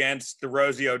contest against the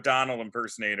Rosie O'Donnell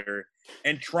impersonator,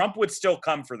 and Trump would still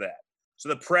come for that. So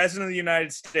the president of the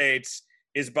United States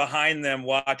is behind them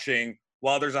watching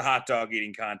while there's a hot dog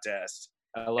eating contest.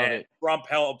 I love it. Trump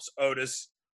helps Otis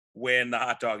win the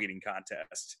hot dog eating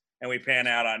contest. And we pan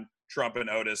out on Trump and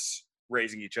Otis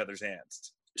raising each other's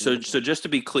hands. So just to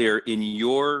be clear, in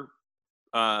your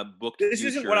book, this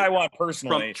isn't what I want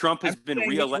personally. Trump has been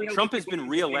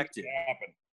reelected.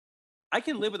 I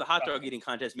can live with a hot dog eating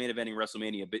contest main eventing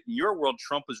WrestleMania, but in your world,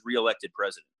 Trump was reelected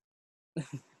president.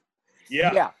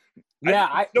 Yeah.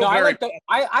 I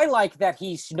like that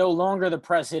he's no longer the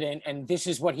president, and this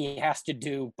is what he has to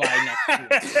do by next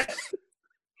year.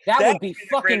 That would be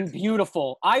fucking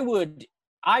beautiful. I would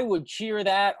cheer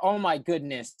that. Oh my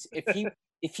goodness!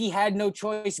 If he had no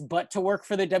choice but to work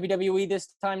for the WWE this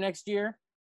time next year.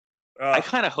 I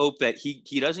kind of hope that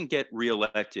he doesn't get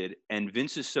reelected, and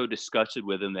Vince is so disgusted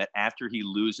with him that after he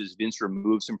loses, Vince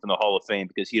removes him from the Hall of Fame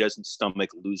because he doesn't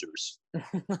stomach losers.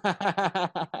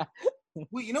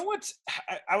 Well, you know what?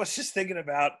 I was just thinking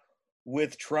about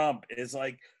with Trump is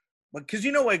like, because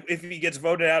like if he gets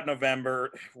voted out in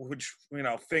November, which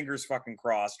fingers fucking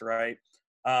crossed, right?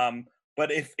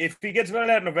 But if he gets voted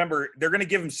out in November, they're gonna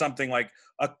give him something like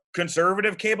a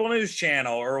conservative cable news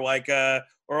channel or like a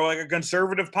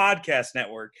conservative podcast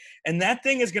network, and that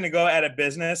thing is gonna go out of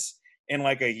business in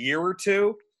like a year or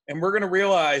two, and we're gonna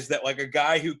realize that like a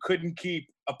guy who couldn't keep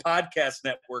a podcast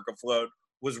network afloat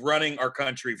was running our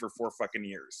country for 4 fucking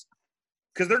years.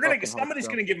 Because somebody's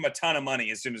gonna give him a ton of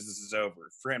money as soon as this is over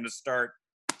for him to start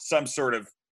some sort of,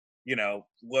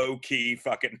 low key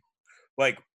fucking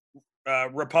like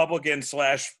Republican /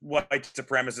 white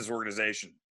supremacist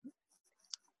organization.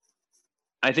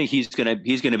 I think he's gonna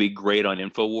be great on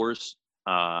InfoWars.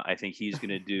 I think he's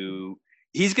gonna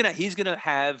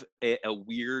have a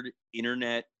weird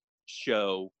internet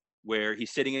show where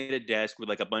he's sitting at a desk with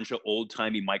like a bunch of old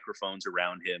timey microphones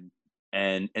around him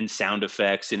and sound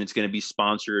effects, and it's going to be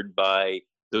sponsored by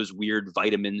those weird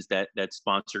vitamins that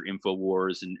sponsor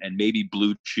InfoWars, and maybe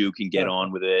Blue Chew can get on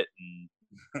with it,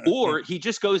 or he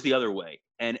just goes the other way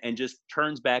and just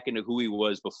turns back into who he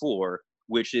was before,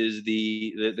 which is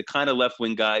the kind of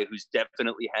left-wing guy who's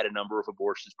definitely had a number of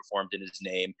abortions performed in his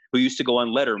name, who used to go on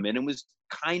Letterman and was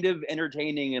kind of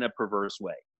entertaining in a perverse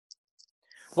way.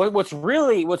 What's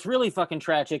really fucking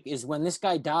tragic is when this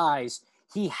guy dies,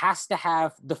 he has to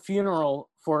have the funeral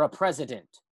for a president.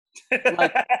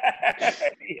 Like,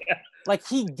 like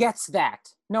he gets that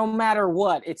no matter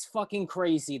what. It's fucking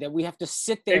crazy that we have to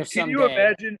sit there someday. Can you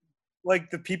imagine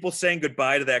like the people saying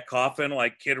goodbye to that coffin,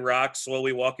 like Kid Rock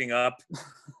slowly walking up,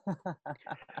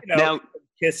 now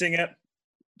kissing it?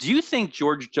 Do you think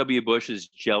George W. Bush is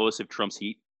jealous of Trump's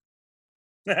heat?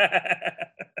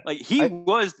 Like he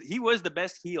was the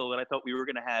best heel that I thought we were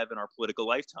going to have in our political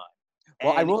lifetime.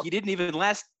 And he didn't even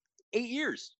last 8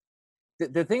 years.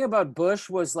 The thing about Bush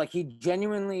was like he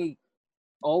genuinely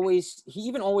always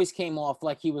came off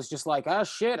like he was just like, oh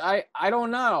shit, I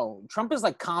don't know. Trump is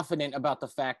like confident about the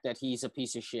fact that he's a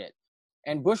piece of shit.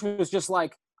 And Bush was just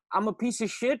like, I'm a piece of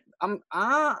shit.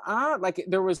 Like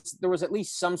there was at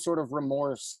least some sort of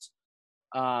remorse.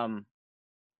 But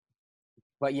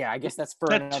yeah, I guess that's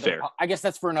for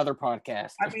another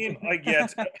podcast. I mean, like, yeah,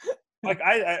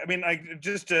 I mean, like,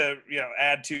 just to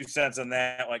add 2 cents on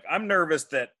that. Like, I'm nervous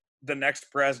that the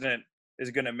next president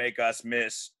is going to make us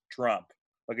miss Trump.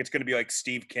 Like, it's going to be like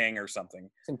Steve King or something.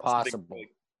 It's impossible.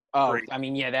 Crazy. I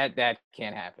mean, yeah, that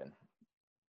can't happen.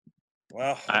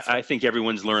 Well, I think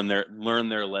everyone's learned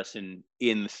their lesson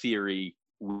in theory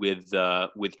with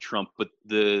Trump. But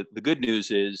the good news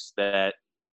is that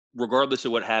regardless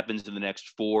of what happens in the next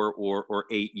 4 or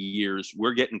 8 years,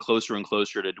 we're getting closer and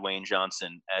closer to Dwayne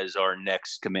Johnson as our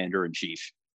next commander in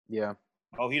chief. Yeah.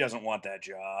 Oh, he doesn't want that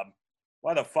job.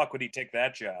 Why the fuck would he take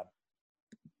that job?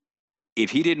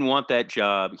 If he didn't want that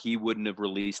job, he wouldn't have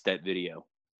released that video.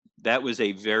 That was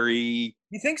a very.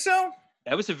 You think so?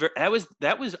 I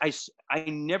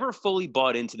never fully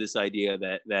bought into this idea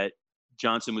that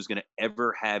Johnson was going to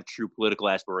ever have true political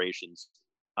aspirations.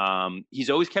 He's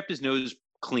always kept his nose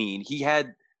clean. He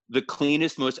had the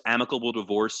cleanest, most amicable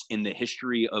divorce in the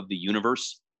history of the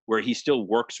universe, where he still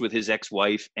works with his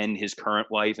ex-wife and his current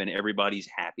wife, and everybody's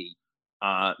happy.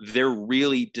 They're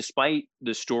really, despite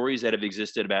the stories that have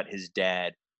existed about his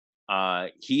dad,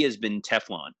 he has been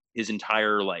Teflon his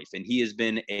entire life, and he has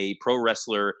been a pro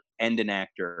wrestler and an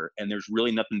actor, and there's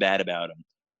really nothing bad about him.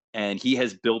 And he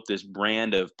has built this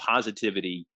brand of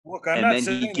positivity. Look, I'm not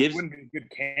saying he wouldn't be a good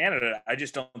candidate. I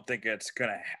just don't think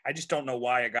I just don't know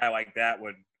why a guy like that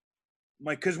would,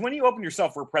 like, because when you open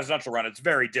yourself for a presidential run, it's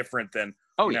very different than,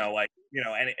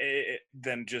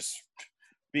 than just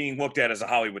being looked at as a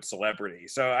Hollywood celebrity.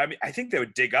 So, I mean, I think they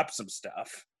would dig up some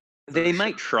stuff. They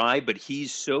might try, but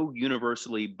he's so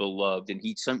universally beloved, and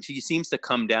he seems to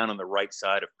come down on the right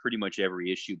side of pretty much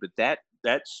every issue. But that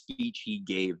speech he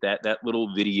gave, that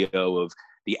little video of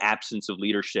the absence of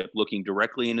leadership looking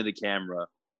directly into the camera,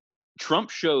 Trump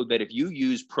showed that if you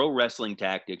use pro wrestling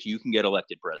tactics, you can get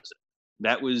elected president.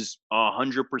 That was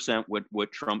 100%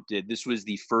 what Trump did. This was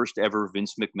the first ever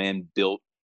Vince McMahon built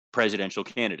presidential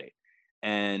candidate.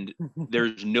 And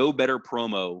there's no better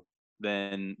promo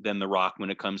than The Rock when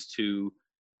it comes to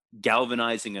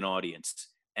galvanizing an audience.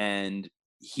 And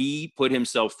he put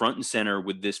himself front and center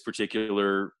with this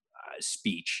particular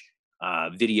speech,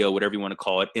 video, whatever you want to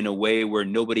call it, in a way where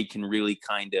nobody can really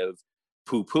kind of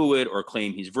poo-poo it or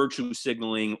claim he's virtue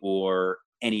signaling or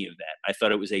any of that. I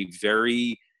thought it was a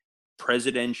very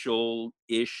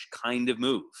presidential-ish kind of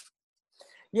move.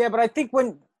 Yeah, but I think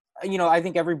I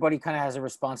think everybody kind of has a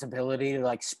responsibility to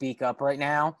like speak up right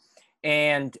now.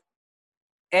 And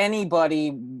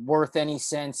anybody worth any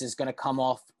sense is going to come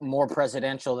off more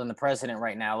presidential than the president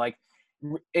right now. Like,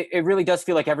 it really does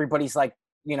feel like everybody's like,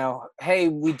 you know, hey,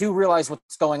 we do realize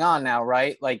what's going on now,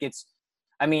 right? Like,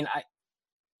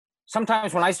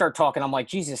 sometimes when I start talking, I'm like,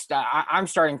 Jesus, I'm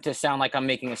starting to sound like I'm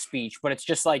making a speech, but it's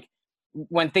just like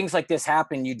when things like this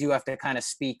happen, you do have to kind of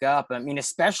speak up. I mean,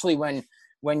 especially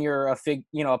when you're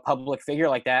a public figure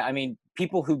like that. I mean,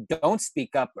 people who don't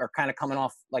speak up are kind of coming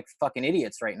off like fucking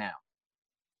idiots right now.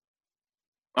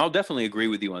 I'll definitely agree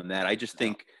with you on that. I just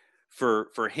think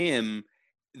for him,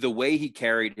 the way he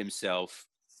carried himself,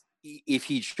 if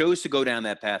he chose to go down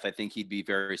that path, I think he'd be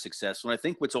very successful. And I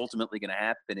think what's ultimately going to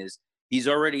happen is he's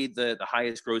already the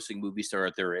highest grossing movie star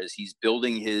that there is. He's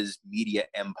building his media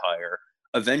empire.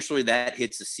 Eventually that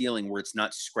hits a ceiling where it's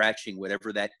not scratching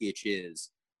whatever that itch is.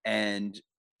 And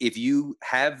if you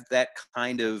have that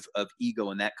kind of ego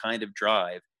and that kind of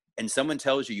drive, and someone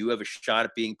tells you have a shot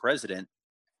at being president,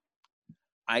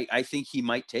 I think he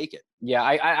might take it. Yeah,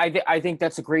 I think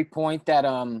that's a great point, that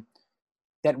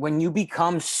that when you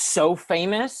become so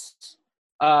famous,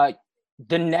 the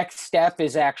next step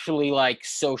is actually like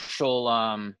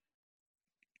social.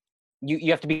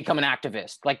 You have to become an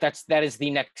activist. Like that is the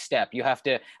next step. You have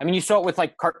to. I mean, you saw it with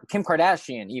like Kim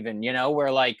Kardashian, even, you know,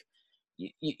 where like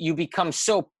you become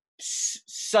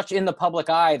such in the public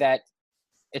eye that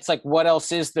it's like, what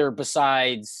else is there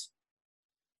besides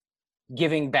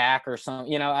giving back or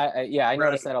something, you know? I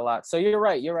noticed that a lot. So you're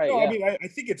right. No, Yeah. I mean, I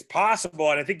think it's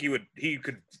possible, and I think he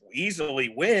could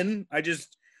easily win.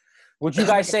 Would you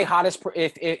guys say hottest,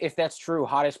 if that's true,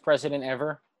 hottest president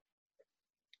ever?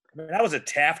 I mean, I was a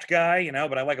Taft guy, you know,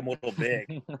 but I like him a little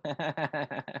big.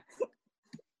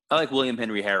 I like William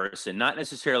Henry Harrison, not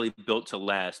necessarily built to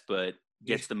last, but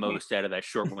gets the most out of that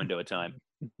short window of time.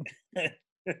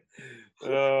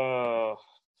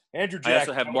 Andrew Jack. I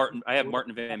also have Martin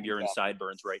Van Buren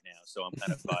sideburns right now, so I'm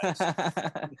kind of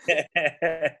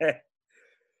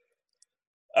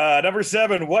biased. Number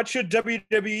 7, what should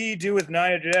WWE do with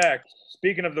Nia Jax?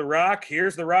 Speaking of The Rock,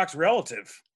 here's The Rock's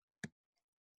relative.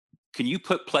 Can you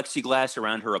put plexiglass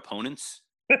around her opponents?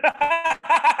 Do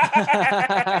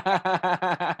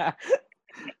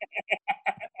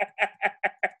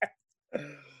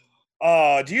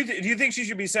you think she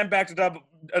should be sent back to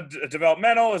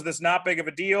developmental? Is this not big of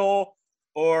a deal,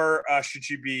 or should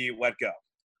she be let go?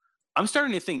 I'm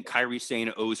starting to think Kairi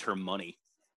Sane owes her money,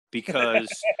 because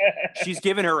she's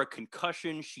given her a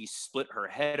concussion. She split her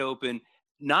head open.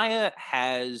 Nia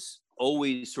has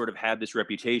always sort of had this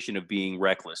reputation of being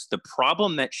reckless. The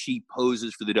problem that she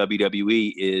poses for the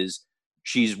WWE is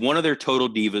she's one of their Total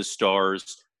Divas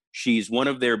stars. She's one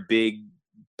of their big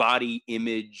body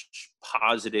image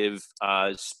positive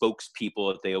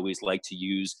spokespeople that they always like to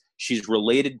use. She's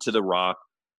related to The Rock.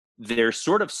 They're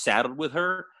sort of saddled with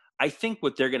her. I think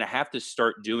what they're going to have to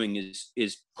start doing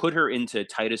is put her into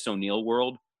Titus O'Neil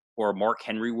world or Mark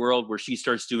Henry world, where she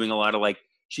starts doing a lot of, like,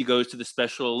 she goes to the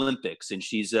Special Olympics and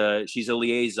she's a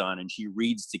liaison and she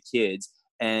reads to kids,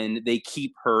 and they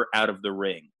keep her out of the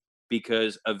ring,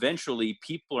 because eventually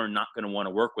people are not going to want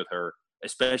to work with her,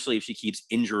 especially if she keeps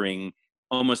injuring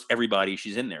almost everybody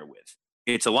she's in there with.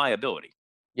 It's a liability.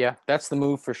 Yeah, that's the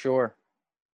move for sure.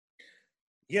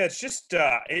 Yeah, it's just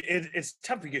it's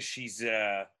tough because she's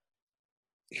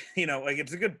you know, like,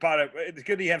 it's good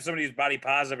to have somebody who's body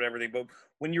positive and everything, but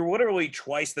when you're literally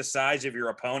twice the size of your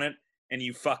opponent and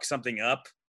you fuck something up,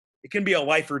 it can be a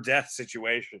life or death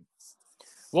situation.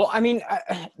 Well, I mean,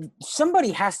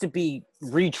 somebody has to be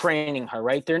retraining her,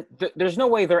 right? There's no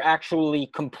way they're actually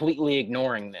completely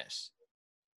ignoring this.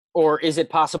 Or is it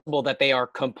possible that they are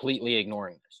completely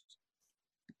ignoring this?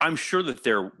 I'm sure that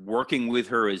they're working with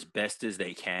her as best as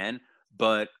they can,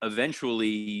 but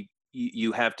eventually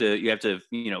you have to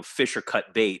fish or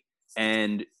cut bait.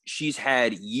 And she's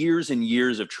had years and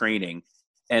years of training,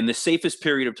 and the safest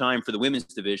period of time for the women's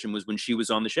division was when she was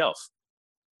on the shelf.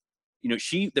 You know,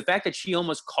 the fact that she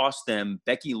almost cost them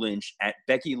Becky Lynch at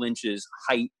Becky Lynch's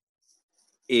height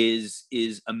is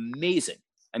amazing.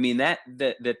 I mean, that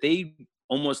they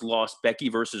almost lost Becky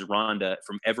versus Ronda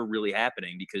from ever really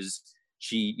happening, because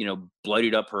she,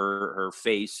 bloodied up her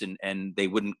face and they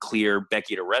wouldn't clear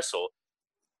Becky to wrestle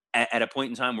at a point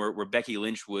in time where Becky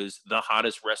Lynch was the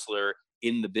hottest wrestler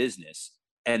in the business.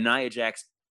 And Nia Jax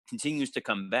continues to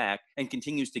come back and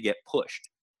continues to get pushed.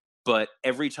 But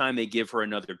every time they give her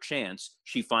another chance,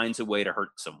 she finds a way to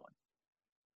hurt someone.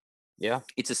 Yeah.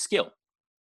 It's a skill.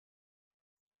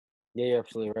 Yeah, you're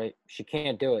absolutely right. She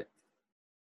can't do it.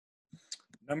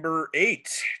 Number 8,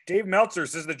 Dave Meltzer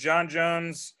says that John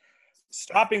Jones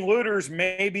stopping looters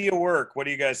may be a work. What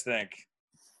do you guys think?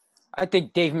 I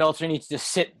think Dave Meltzer needs to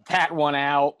sit that one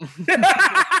out.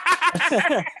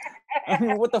 I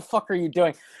mean, what the fuck are you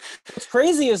doing? What's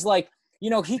crazy is like, you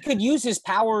know, he could use his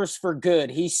powers for good.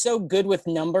 He's so good with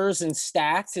numbers and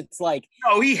stats. It's like,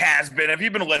 No, he has been. Have you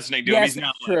been listening to him? yes, He's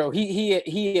not it's true.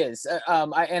 He is.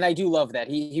 I do love that.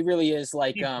 He really is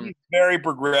like he's very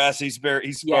progressive. He's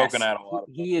spoken yes, out a lot.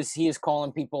 he is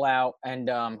calling people out, and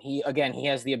he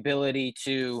has the ability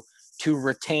to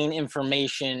retain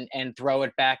information and throw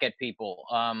it back at people,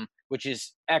 which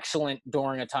is excellent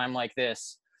during a time like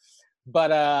this. But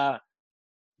yeah,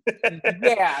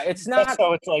 it's not.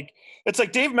 So it's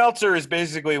like Dave Meltzer is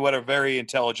basically what a very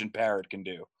intelligent parrot can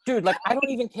do. Dude, like, I don't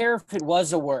even care if it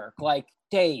was a work. Like,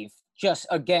 Dave, just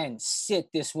again, sit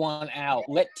this one out.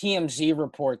 Let TMZ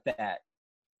report that.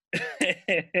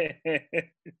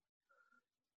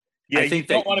 Yeah, I think you don't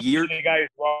that want to be the guy who's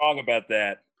wrong about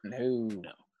that. No.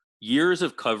 Years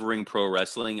of covering pro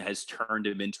wrestling has turned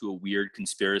him into a weird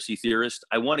conspiracy theorist.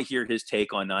 I want to hear his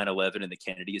take on 9/11 and the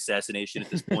Kennedy assassination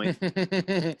at this point.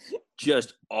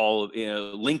 Just all of,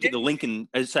 the Lincoln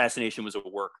assassination was a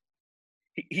work.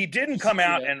 He didn't come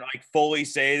out and like fully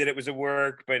say that it was a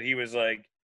work, but he was like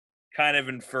kind of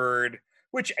inferred.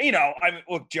 Which, you know, I mean,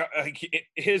 look,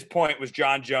 his point was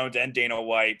John Jones and Dana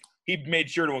White. He made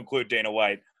sure to include Dana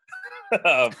White.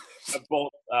 have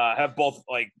both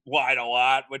like lied a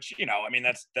lot, which, you know, I mean,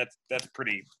 that's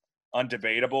pretty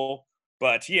undebatable.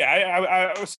 But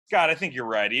yeah, Scott, I think you're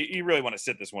right. You really want to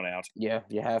sit this one out. Yeah,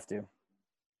 you have to.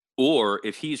 Or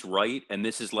if he's right, and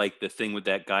this is like the thing with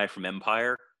that guy from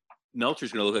Empire,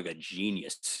 Meltzer's going to look like a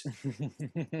genius.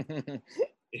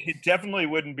 It definitely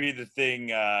wouldn't be the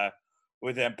thing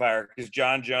with Empire, because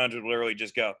John Jones would literally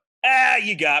just go,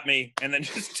 you got me, and then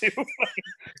just go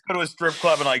to a strip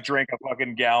club and like drink a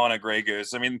fucking gallon of Grey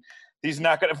Goose. I mean, he's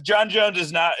not gonna. If John Jones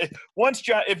is not,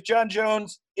 if John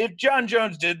Jones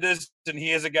did this, and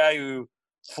he is a guy who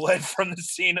fled from the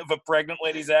scene of a pregnant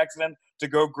lady's accident to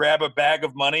go grab a bag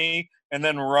of money and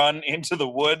then run into the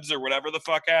woods or whatever the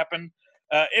fuck happened.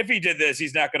 If he did this,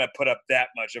 he's not gonna put up that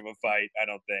much of a fight. I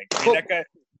don't think. I mean, that guy.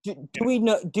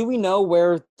 Do we know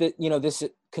where this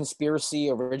conspiracy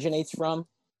originates from?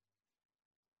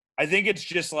 I think it's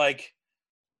just like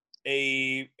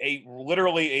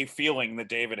literally a feeling that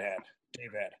Dave had.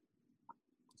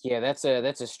 Yeah, that's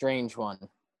a strange one.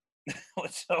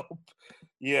 Let's hope.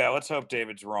 Yeah, let's hope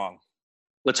David's wrong.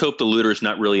 Let's hope the looter's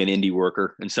not really an indie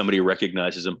worker and somebody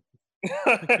recognizes him.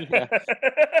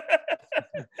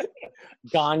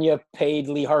 Gagne paid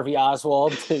Lee Harvey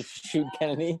Oswald to shoot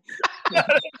Kennedy.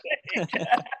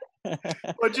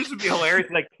 Well, just would be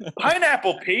hilarious. Like,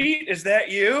 Pineapple Pete, is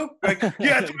that you? Like,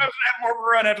 yeah, that's when I was having more of a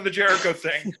run after the Jericho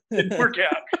thing. Didn't work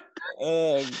out.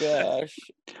 Oh gosh.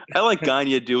 I like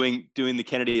Gagne doing the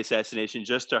Kennedy assassination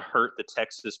just to hurt the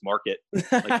Texas market.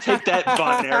 Like, take that,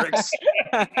 Von Erichs.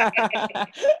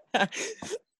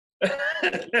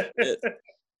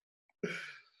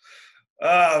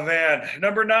 Oh, man.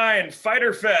 Number 9,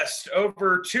 Fyter Fest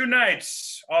over 2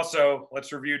 nights. Also,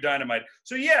 let's review Dynamite.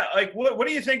 So, yeah, like, what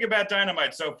do you think about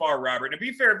Dynamite so far, Robert? And to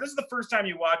be fair, if this is the first time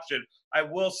you watched it, I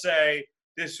will say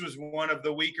this was one of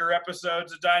the weaker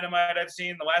episodes of Dynamite I've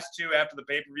seen. The last 2 after the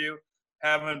pay-per-view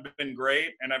haven't been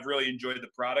great, and I've really enjoyed the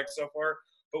product so far.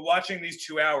 But watching these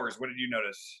 2 hours, what did you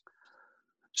notice?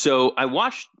 So I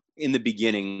watched in the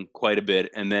beginning quite a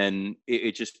bit, and then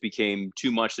it just became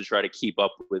too much to try to keep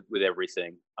up with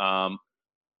everything. I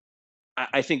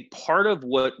think part of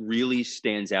what really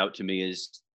stands out to me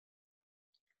is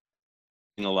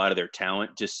a lot of their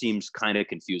talent just seems kind of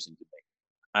confusing to me.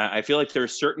 I feel like there are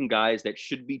certain guys that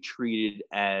should be treated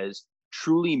as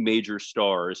truly major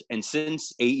stars, and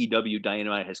since AEW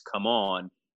Dynamite has come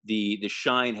on, the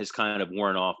shine has kind of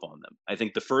worn off on them. I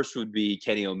think the first would be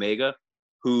Kenny Omega,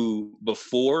 who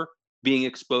before being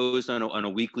exposed on a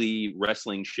weekly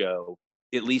wrestling show,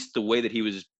 at least the way that he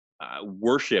was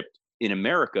worshipped in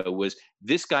America was,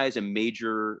 this guy is a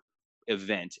major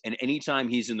event, and anytime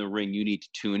he's in the ring, you need to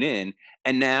tune in.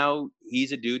 And now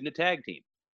he's a dude in a tag team,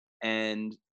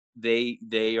 and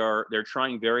they're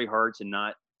trying very hard to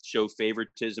not show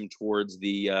favoritism towards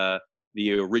the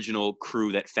original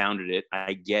crew that founded it.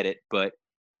 I get it, but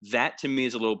that to me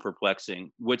is a little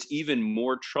perplexing. What's even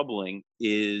more troubling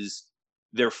is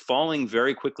they're falling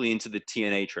very quickly into the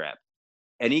TNA trap.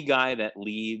 Any guy that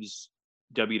leaves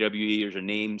WWE or is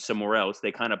named somewhere else,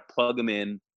 they kind of plug them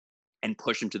in and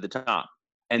push them to the top.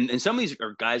 And some of these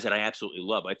are guys that I absolutely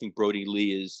love. I think Brody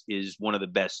Lee is one of the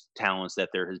best talents that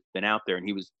there has been out there, and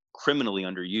he was criminally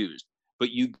underused.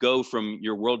 But you go from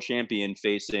your world champion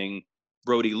facing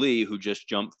Brody Lee, who just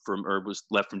jumped from or was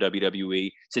left from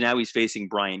WWE, so now he's facing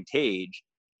Brian Cage.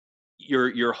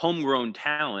 your homegrown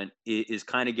talent is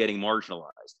kind of getting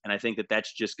marginalized, and I think that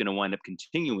that's just going to wind up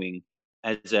continuing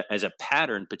as a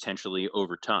pattern potentially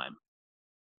over time.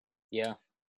 Yeah.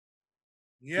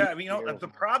 Yeah, I mean, the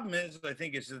problem is, I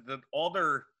think, is that all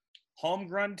their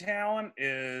homegrown talent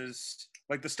is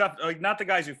like the stuff, like not the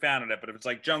guys who founded it, but if it's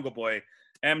like Jungle Boy,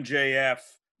 MJF,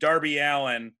 Darby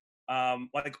Allin,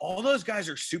 like all those guys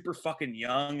are super fucking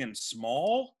young and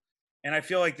small, and I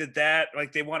feel like that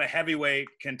like they want a heavyweight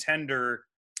contender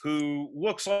who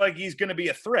looks like he's going to be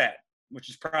a threat,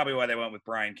 which is probably why they went with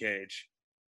Brian Cage.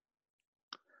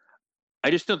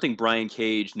 I just don't think Brian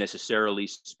Cage necessarily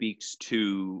speaks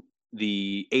to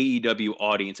the AEW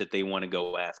audience that they want to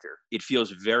go after. It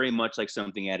feels very much like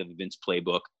something out of the Vince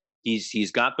playbook.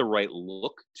 He's got the right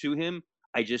look to him.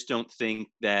 I just don't think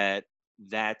that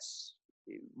that's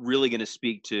really going to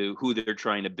speak to who they're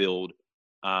trying to build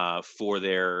for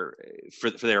their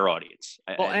audience.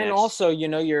 Well, and also, you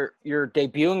know, you're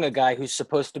debuting a guy who's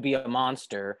supposed to be a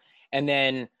monster, and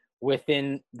then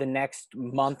within the next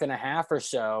month and a half or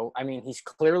so, I mean, he's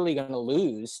clearly going to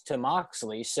lose to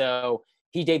Moxley. So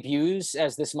he debuts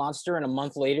as this monster, and a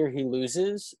month later he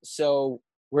loses. So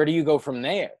where do you go from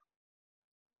there?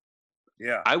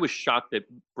 Yeah, I was shocked that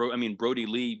Brody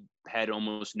Lee had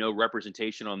almost no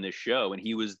representation on this show, and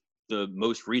he was the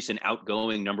most recent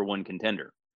outgoing #1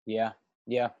 contender. Yeah.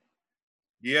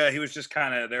 he was just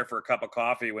kind of there for a cup of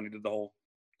coffee when he did the whole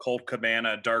Colt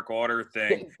Cabana Dark Order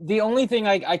thing. The only thing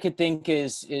I could think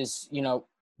is you know,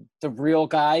 the real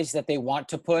guys that they want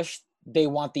to push, they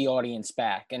want the audience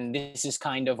back, and this is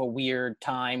kind of a weird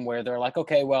time where they're like,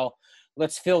 okay, well,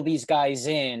 let's fill these guys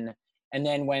in, and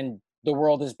then when the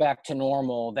world is back to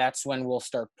normal, that's when we'll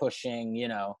start pushing, you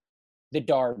know, the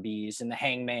Darbys and the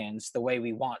Hangmans the way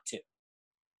we want to.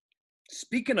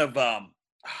 Speaking of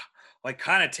like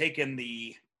kind of taking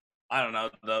the, I don't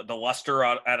know, the luster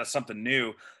out of something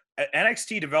new,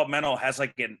 NXT developmental has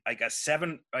like a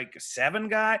seven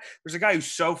guy. There's a guy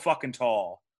who's so fucking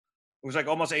tall. It was like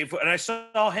almost 8 foot, and I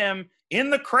saw him in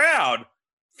the crowd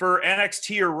for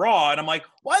NXT or Raw, and I'm like,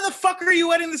 why the fuck are you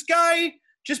letting this guy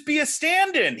just be a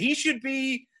stand-in?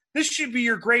 This should be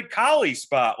your great collie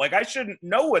spot. Like, I shouldn't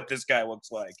know what this guy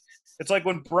looks like. It's like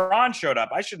when Braun showed up.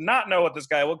 I should not know what this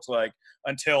guy looks like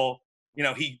until, you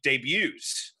know, he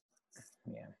debuts.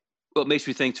 Yeah. Well, it makes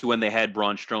me think to when they had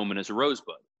Braun Strowman as a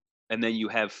Rosebud, and then you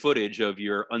have footage of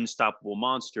your unstoppable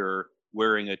monster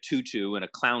wearing a tutu and a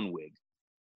clown wig.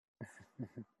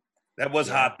 That was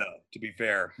hot, though, to be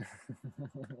fair.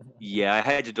 Yeah, I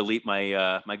had to delete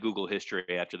my my Google history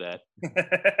after that.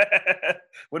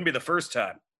 Wouldn't be the first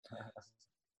time.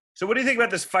 So what do you think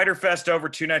about this Fyter Fest over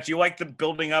 2 nights? You like the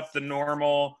building up the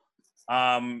normal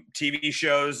TV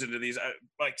shows into these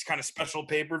like kind of special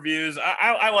pay-per-views?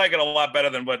 I like it a lot better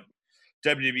than what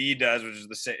WWE does, which is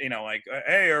the same, you know, like,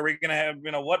 hey, are we going to have,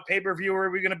 you know, what pay-per-view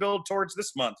are we going to build towards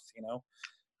this month, you know?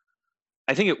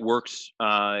 I think it works.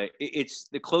 It's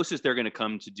the closest they're going to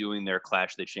come to doing their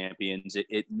Clash of the Champions.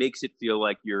 It makes it feel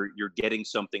like you're getting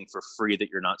something for free that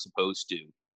you're not supposed to.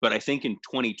 But I think in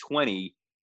 2020,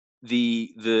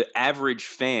 the average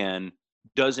fan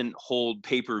doesn't hold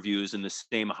pay-per-views in the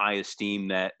same high esteem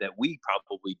that we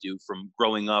probably do from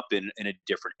growing up in a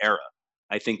different era.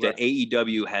 I think that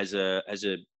AEW has a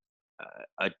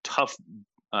tough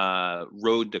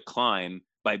road to climb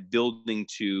by building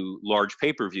to large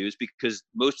pay-per-views, because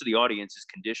most of the audience is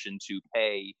conditioned to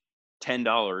pay $10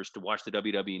 to watch the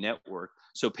WWE network.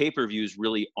 So pay-per-views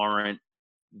really aren't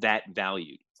that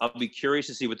valued. I'll be curious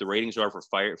to see what the ratings are for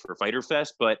Fyter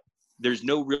Fest, but there's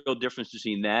no real difference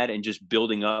between that and just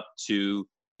building up to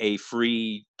a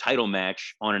free title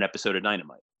match on an episode of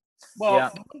Dynamite.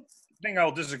 Well, the thing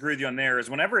I'll disagree with you on there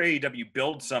is whenever AEW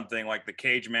builds something like the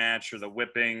cage match or the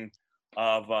whipping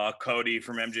of Cody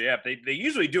from MJF, they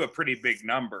usually do a pretty big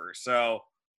number. So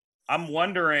I'm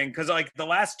wondering, because like the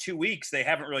last 2 weeks, they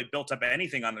haven't really built up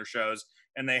anything on their shows,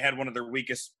 and they had one of their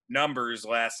weakest numbers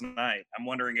last night. I'm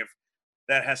wondering if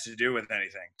that has to do with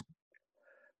anything.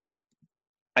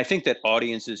 I think that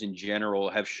audiences in general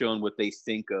have shown what they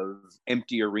think of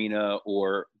empty arena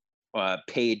or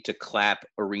paid to clap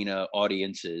arena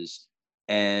audiences,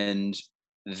 and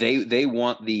they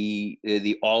want the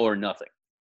all or nothing.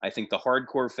 I think the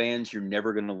hardcore fans, you're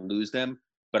never going to lose them.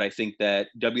 But I think that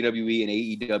WWE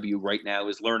and AEW right now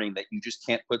is learning that you just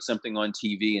can't put something on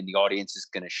TV and the audience is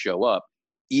going to show up,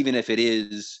 even if it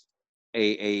is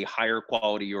a higher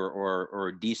quality or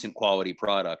a decent quality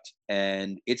product.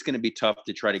 And it's going to be tough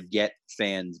to try to get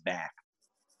fans back.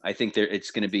 I think it's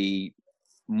going to be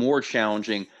more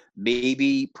challenging.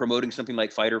 Maybe promoting something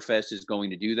like Fyter Fest is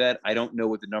going to do that. I don't know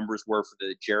what the numbers were for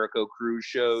the Jericho Cruise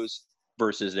shows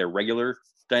versus their regular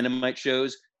Dynamite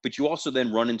shows, but you also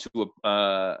then run into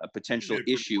a potential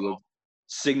issue of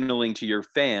signaling to your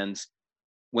fans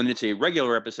when it's a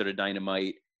regular episode of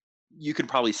Dynamite, you can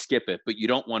probably skip it, but you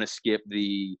don't want to skip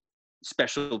the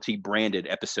specialty branded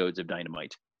episodes of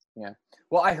Dynamite. Yeah.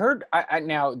 Well, I heard,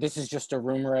 now this is just a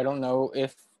rumor. I don't know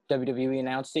if WWE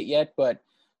announced it yet, but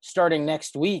starting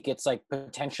next week, it's like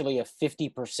potentially a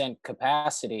 50%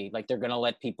 capacity. Like they're going to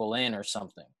let people in or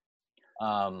something.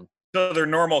 So their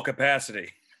normal capacity.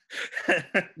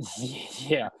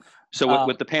 Yeah. So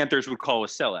what the Panthers would call a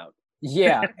sellout.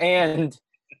 Yeah. And,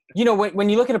 you know, when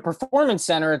you look at a performance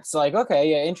center, it's like,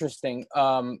 okay, yeah, interesting.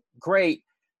 Great.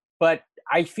 But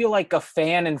I feel like a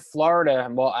fan in Florida,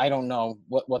 well, I don't know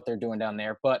what they're doing down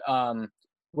there, but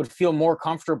would feel more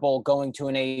comfortable going to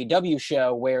an AEW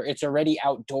show where it's already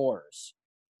outdoors.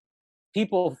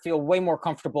 People feel way more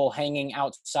comfortable hanging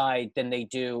outside than they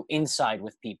do inside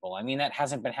with people. I mean, that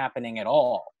hasn't been happening at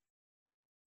all.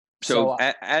 So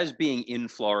as being in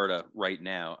Florida right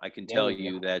now, I can tell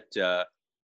you that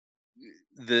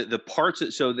the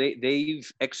parts so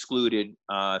they've excluded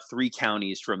 3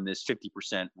 counties from this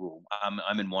 50% rule.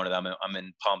 I'm in one of them. I'm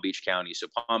in Palm Beach County. So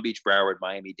Palm Beach, Broward,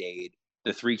 Miami-Dade,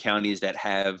 the 3 counties that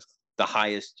have the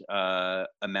highest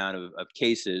amount of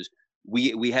cases.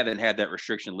 We haven't had that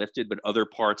restriction lifted, but other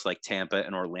parts like Tampa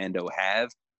and Orlando have,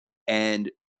 and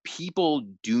people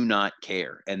do not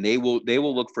care, and they will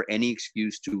look for any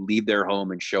excuse to leave their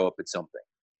home and show up at something.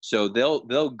 So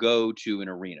they'll go to an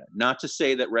arena. Not to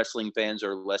say that wrestling fans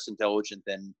are less intelligent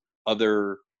than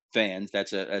other fans.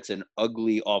 That's an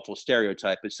ugly, awful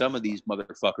stereotype. But some of these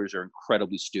motherfuckers are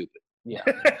incredibly stupid. Yeah.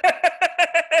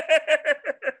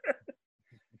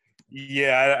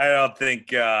 Yeah, I don't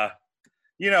think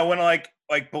when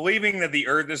like believing that the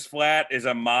earth is flat is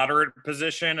a moderate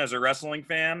position as a wrestling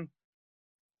fan.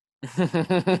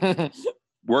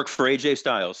 Worked for AJ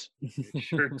Styles. It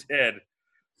sure did.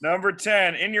 Number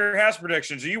 10, in your house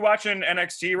predictions. Are you watching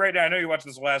NXT right now? I know you watched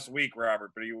this last week,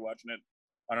 Robert, but are you watching it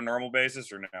on a normal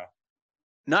basis or no?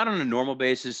 Not on a normal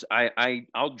basis.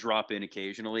 I'll drop in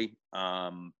occasionally.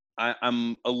 I'm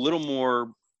a little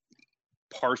more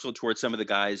partial towards some of the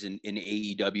guys in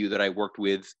AEW that I worked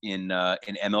with in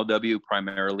MLW,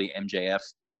 primarily MJF,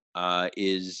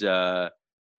 is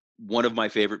one of my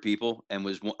favorite people and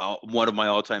was one of my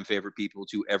all-time favorite people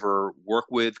to ever work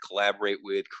with, collaborate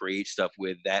with, create stuff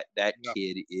with. That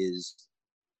kid is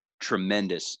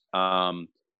tremendous.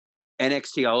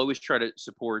 NXT, I'll always try to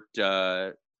support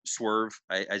Swerve,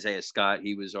 Isaiah Scott.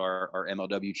 He was our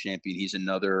MLW champion. He's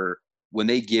another, when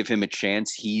they give him a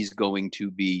chance, he's going to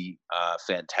be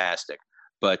fantastic.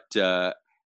 But I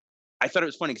thought it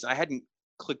was funny because I hadn't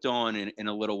clicked on in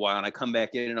a little while, and I come back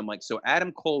in and I'm like, so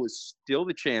Adam Cole is still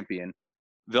the champion.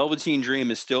 Velveteen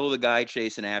Dream is still the guy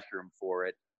chasing after him for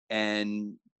it.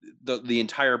 And the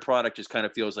entire product just kind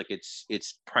of feels like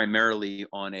it's primarily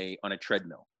on a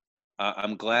treadmill.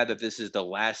 I'm glad that this is the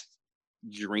last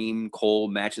Dream Cole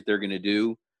match that they're going to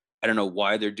do. I don't know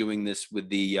why they're doing this with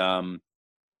the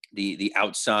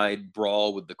outside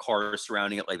brawl with the car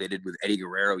surrounding it like they did with Eddie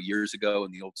Guerrero years ago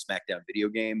in the old SmackDown video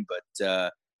game,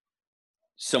 but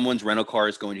someone's rental car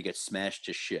is going to get smashed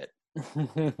to shit. All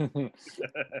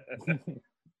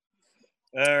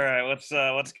right,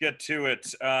 let's get to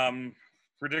it.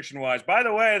 Prediction wise, by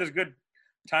the way, there's a good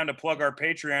time to plug our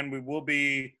Patreon. We will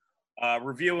be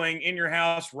reviewing In Your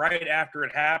House right after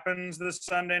it happens this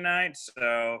Sunday night.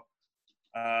 So,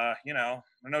 I know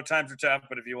times are tough,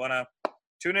 but if you want to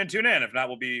tune in. If not,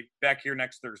 we'll be back here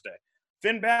next Thursday.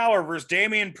 Finn Balor versus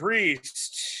Damian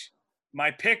Priest.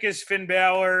 My pick is Finn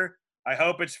Balor. I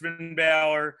hope it's Finn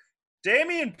Balor.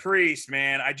 Damian Priest,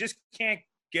 man, I just can't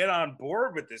get on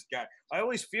board with this guy. I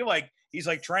always feel like he's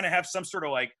like trying to have some sort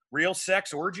of like real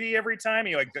sex orgy every time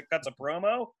he like cuts a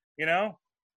promo,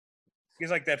 He's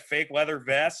like that fake leather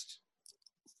vest.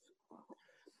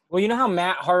 Well, you know how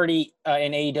Matt Hardy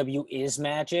in AEW is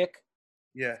magic?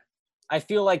 Yeah. I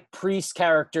feel like Priest's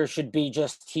character should be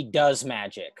just he does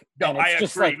magic. No, and it's I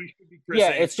just agree.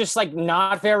 like it's just like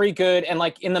not very good. And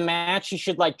like in the match, he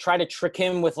should like try to trick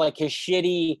him with like his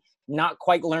shitty, not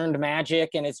quite learned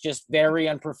magic, and it's just very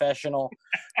unprofessional.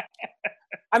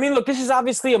 I mean, look, this is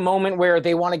obviously a moment where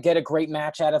they want to get a great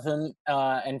match out of him,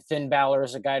 and Finn Balor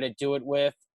is a guy to do it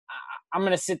with. I'm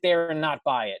gonna sit there and not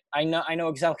buy it. I know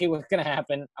exactly what's gonna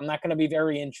happen. I'm not gonna be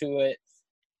very into it.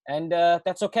 And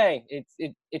that's okay.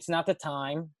 It's not the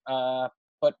time.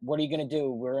 But what are you going to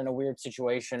do? We're in a weird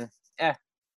situation.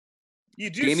 You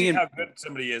do see how good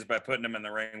somebody is by putting him in the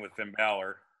ring with Finn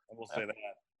Balor. I will say that.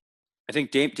 I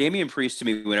think Damian Priest to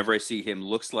me, whenever I see him,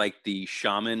 looks like the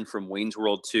shaman from Wayne's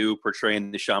World 2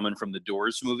 portraying the shaman from the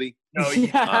Doors movie. No,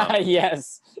 Yeah,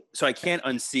 yes. So I can't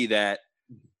unsee that.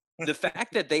 The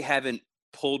fact that they haven't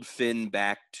pulled Finn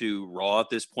back to Raw at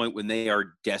this point when they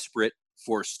are desperate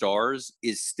for stars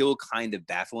is still kind of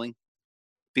baffling,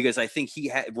 because I think he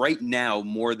right now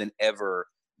more than ever,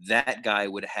 that guy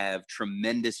would have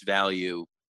tremendous value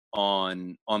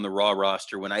on the Raw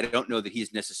roster when I don't know that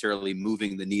he's necessarily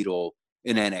moving the needle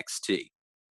in NXT.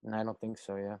 And I don't think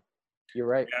so. Yeah, you're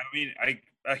right. Yeah, I mean,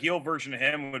 a heel version of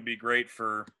him would be great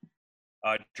for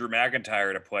Drew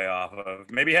McIntyre to play off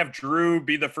of. Maybe have Drew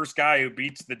be the first guy who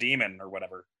beats the Demon or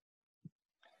whatever.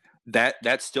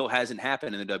 That still hasn't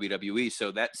happened in the WWE,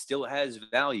 so that still has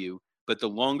value. But the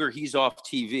longer he's off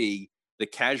TV, the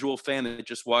casual fan that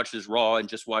just watches Raw and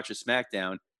just watches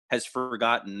SmackDown has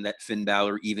forgotten that Finn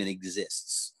Balor even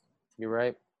exists. You're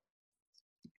right.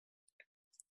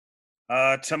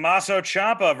 Tommaso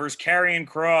Ciampa versus Karrion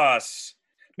Kross.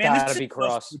 Man, Gotta this be is the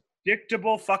most Kross.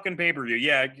 predictable fucking pay-per-view.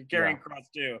 Yeah, Karrion Yeah.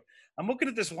 Kross too. I'm looking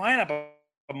at this lineup.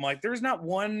 I'm like, there's not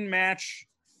one match.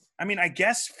 I mean, I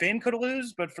guess Finn could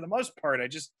lose, but for the most part, I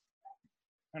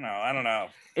don't know.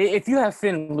 If you have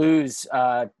Finn lose,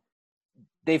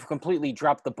 they've completely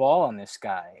dropped the ball on this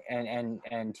guy, and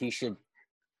he should,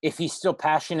 if he's still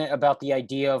passionate about the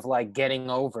idea of like getting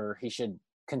over, he should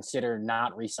consider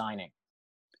not re-signing.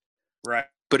 Right.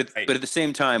 But at the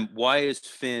same time, why is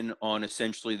Finn on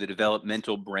essentially the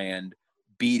developmental brand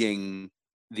beating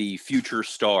the future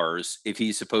stars if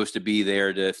he's supposed to be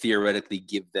there to theoretically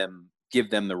give them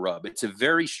the rub? It's a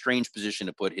very strange position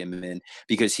to put him in,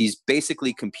 because he's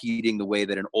basically competing the way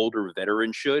that an older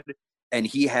veteran should, and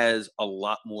he has a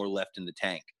lot more left in the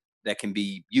tank that can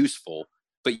be useful.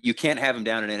 But you can't have him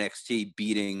down in NXT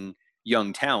beating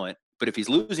young talent. But if he's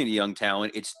losing to young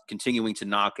talent, it's continuing to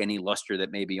knock any luster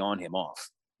that may be on him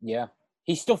off. Yeah,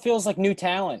 he still feels like new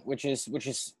talent, which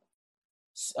is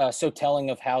so telling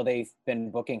of how they've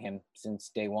been booking him since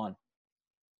day one.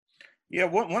 Yeah,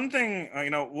 one thing I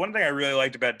really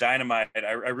liked about Dynamite,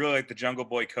 I really liked the Jungle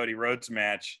Boy Cody Rhodes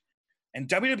match, and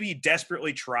WWE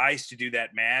desperately tries to do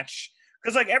that match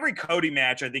because like every Cody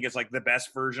match, I think is like the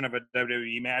best version of a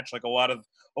WWE match. Like a lot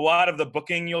of the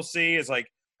booking you'll see is like,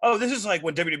 oh, this is like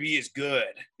when WWE is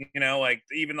good, like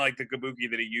even like the kabuki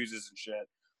that he uses and shit.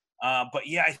 But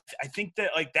yeah, I think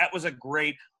that like that was a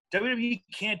great WWE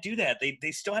can't do that.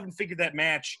 They still haven't figured that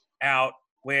match out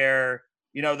where,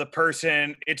 the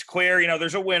person, it's clear,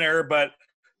 there's a winner, but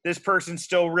this person's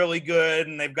still really good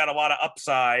and they've got a lot of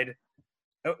upside.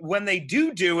 When they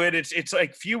do it, it's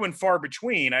like few and far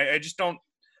between. I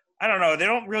don't know. They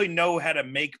don't really know how to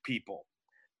make people.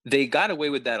 They got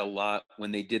away with that a lot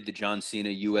when they did the John Cena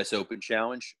US Open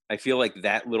Challenge. I feel like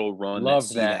that little run that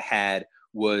Cena had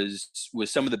was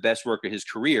some of the best work of his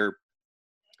career.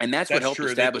 And that's what helped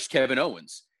establish Kevin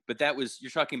Owens. But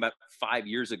you're talking about 5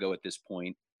 years ago at this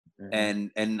point. Mm-hmm.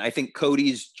 And I think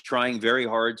Cody's trying very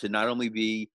hard to not only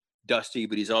be Dusty,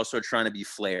 but he's also trying to be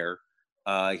Flair.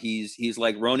 He's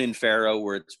like Ronan Farrow,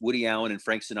 where it's Woody Allen and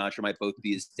Frank Sinatra might both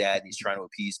be his dad, and he's trying to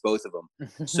appease both of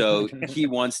them. So he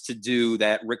wants to do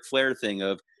that Ric Flair thing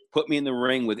of put me in the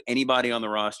ring with anybody on the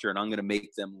roster, and I'm going to make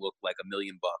them look like $1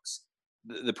 million.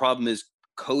 The problem is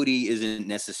Cody isn't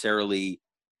necessarily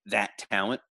that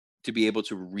talent to be able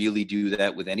to really do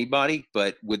that with anybody,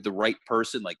 but with the right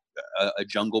person, like a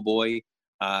Jungle Boy,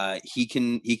 he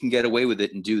can get away with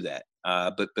it and do that.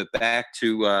 But back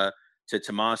to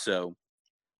Tommaso.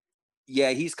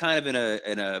 Yeah, he's kind of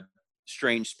in a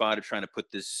strange spot of trying to put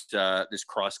this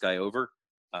Cross guy over.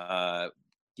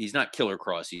 He's not Killer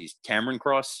Cross. He's Cameron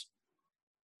Cross.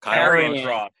 Karrion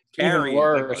Kross. Even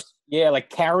worse. Yeah, like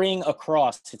carrying a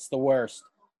cross. It's the worst.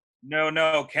 No.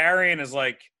 Karrion is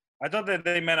like, I thought that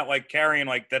they meant it like carrying,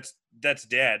 like that's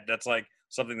dead. That's like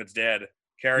something that's dead.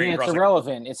 Carrying. Yeah, it's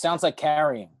irrelevant. It sounds like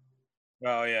carrying.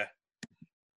 Oh yeah.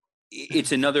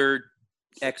 It's another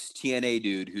ex-TNA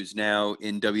dude who's now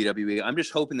in WWE. I'm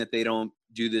just hoping that they don't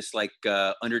do this like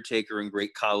Undertaker and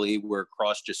Great Khali, where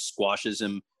Cross just squashes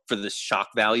him for the shock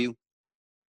value.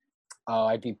 Oh,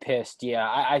 I'd be pissed. Yeah,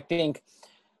 I think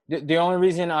the only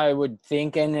reason I would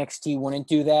think NXT wouldn't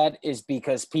do that is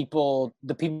because the people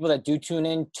that do tune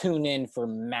in for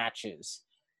matches.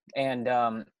 And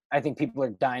I think people are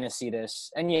dying to see this.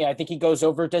 And yeah, I think he goes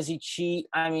over. Does he cheat?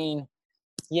 I mean,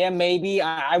 yeah, maybe.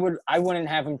 I wouldn't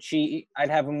have him cheat. I'd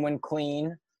have him win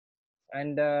clean.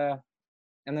 And then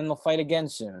they'll fight again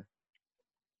soon.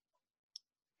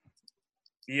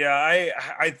 Yeah,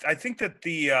 I think that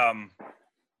the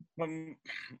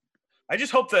I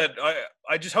just hope that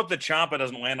Ciampa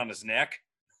doesn't land on his neck.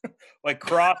 like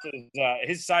Cross's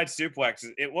his side suplex.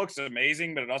 It looks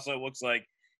amazing, but it also looks like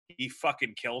he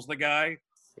fucking kills the guy.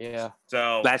 Yeah.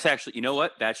 So That's actually, you know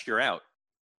what? That's your out.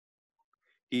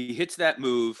 He hits that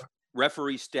move.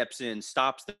 Referee steps in,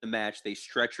 stops the match. They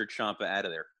stretch your Ciampa out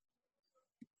of there.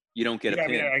 You don't get a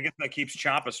pin. I guess that keeps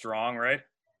Ciampa strong, right?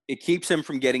 It keeps him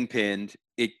from getting pinned.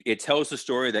 It tells the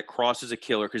story that Cross is a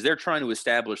killer because they're trying to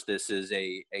establish this as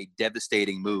a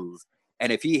devastating move.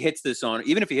 And if he hits this on,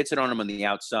 even if he hits it on him on the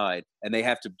outside and they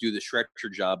have to do the stretcher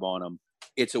job on him,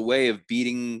 it's a way of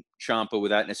beating Ciampa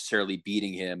without necessarily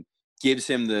beating him, gives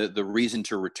him the reason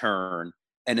to return.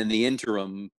 And in the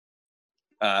interim,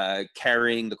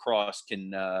 carrying the Cross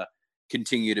can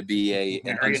continue to be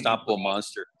an unstoppable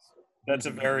monster. That's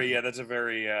a very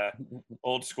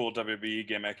old school WWE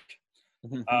gimmick.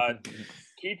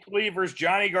 Keith Lee versus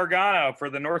Johnny Gargano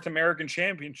for the North American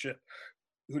Championship.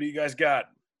 Who do you guys got?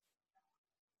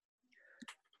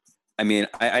 I mean,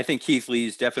 I think Keith Lee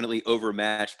is definitely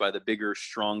overmatched by the bigger,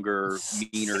 stronger,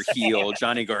 meaner heel,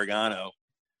 Johnny Gargano.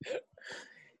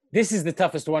 This is the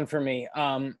toughest one for me.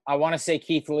 I want to say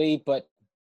Keith Lee, but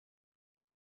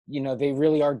they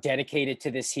really are dedicated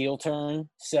to this heel turn.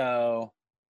 So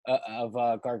of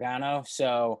Gargano.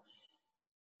 So,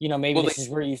 maybe this is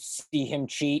where you see him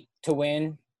cheat to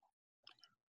win.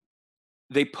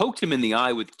 They poked him in the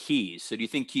eye with keys. So do you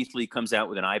think Keith Lee comes out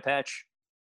with an eye patch?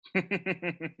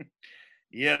 Alvarez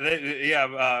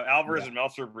and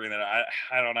Meltzer bring that.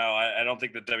 I don't know. I don't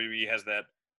think that WWE has that.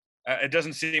 It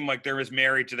doesn't seem like they're as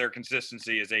married to their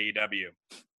consistency as AEW.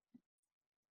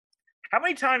 How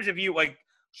many times have you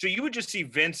so you would just see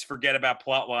Vince forget about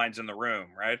plot lines in the room,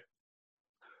 right?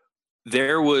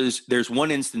 There's one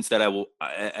instance that I will,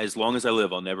 as long as I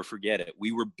live, I'll never forget it.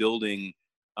 We were building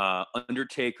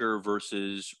Undertaker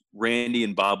versus Randy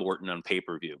and Bob Orton on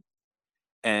pay-per-view.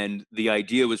 And the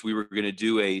idea was we were going to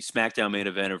do a SmackDown main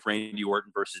event of Randy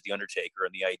Orton versus The Undertaker.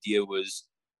 And the idea was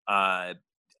a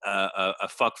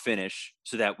fuck finish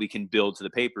so that we can build to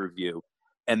the pay-per-view.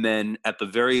 And then at the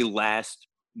very last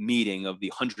meeting of the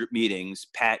 100 meetings,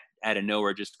 Pat out of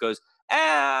nowhere just goes,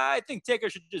 I think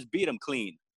Taker should just beat him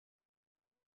clean.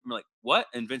 I'm like, what?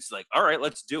 And Vince is like, all right,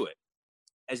 let's do it.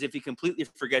 As if he completely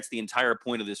forgets the entire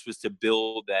point of this was to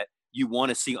build that you want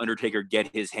to see Undertaker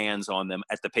get his hands on them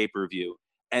at the pay-per-view.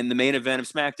 And the main event of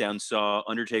SmackDown saw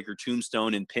Undertaker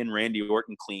tombstone and pin Randy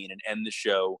Orton clean and end the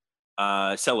show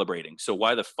celebrating. So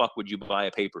why the fuck would you buy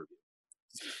a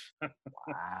pay-per-view?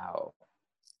 Wow.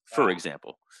 For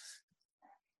example.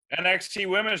 NXT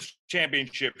Women's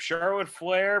Championship, Charlotte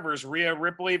Flair versus Rhea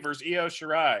Ripley versus Io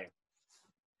Shirai.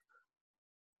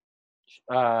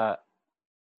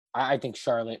 I think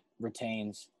Charlotte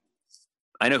retains.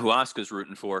 I know who Asuka's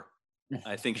rooting for.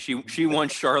 I think she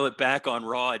wants Charlotte back on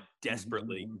Raw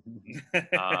desperately.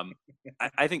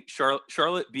 I think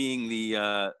Charlotte being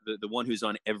the one who's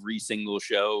on every single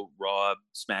show, Raw,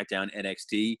 SmackDown,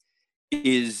 NXT,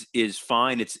 is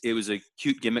fine. It was a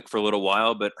cute gimmick for a little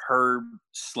while, but her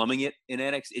slumming it in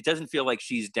NXT, it doesn't feel like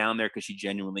she's down there because she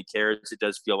genuinely cares. It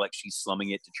does feel like she's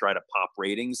slumming it to try to pop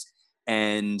ratings,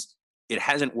 and it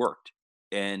hasn't worked.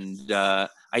 And I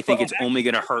think it's only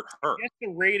going to hurt her. I guess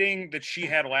the rating that she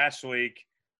had last week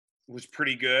was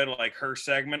pretty good. Like, her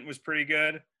segment was pretty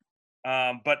good.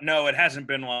 But no, it hasn't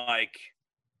been like,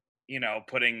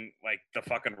 putting like the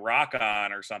fucking Rock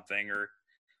on or something,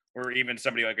 or even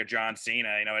somebody like a John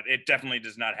Cena. It definitely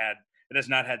has not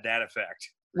had that effect.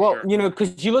 Well, sure.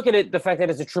 because you look at it, the fact that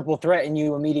it's a triple threat, and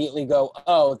you immediately go,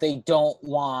 oh, they don't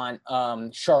want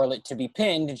Charlotte to be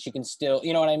pinned, and she can still,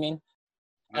 you know what I mean?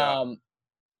 Yeah.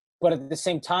 But at the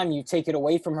same time, you take it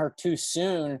away from her too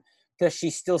soon. Does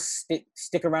she still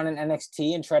stick around in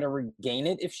NXT and try to regain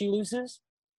it if she loses?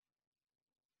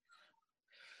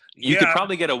 You could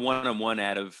probably get a one-on-one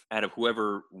out of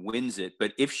whoever wins it.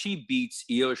 But if she beats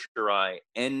Io Shirai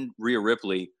and Rhea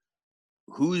Ripley,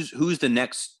 who's the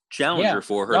next challenger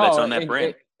for her that's on that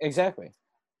brand? Exactly.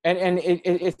 And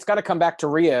it's got to come back to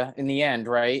Rhea in the end,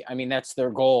 right? I mean, that's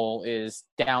their goal, is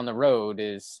down the road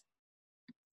is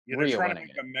they're trying to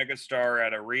make a megastar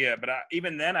out of Rhea, but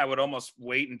even then, I would almost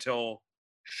wait until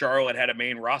Charlotte had a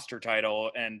main roster title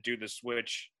and do the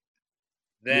switch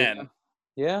then.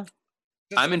 Yeah.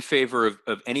 I'm in favor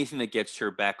of anything that gets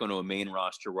her back onto a main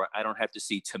roster where I don't have to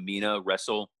see Tamina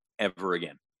wrestle ever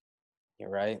again. You're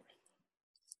right.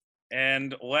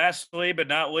 And lastly, but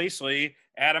not leastly,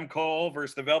 Adam Cole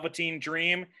versus the Velveteen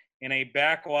Dream in a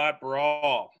backlot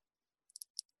brawl.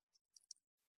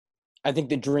 I think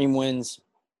the Dream wins.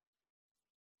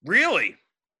 Really?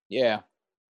 Yeah.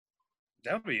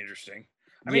 That would be interesting.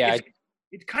 I mean,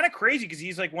 it's kind of crazy because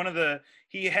he's like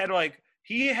he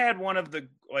had one of the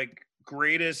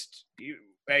greatest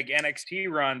like NXT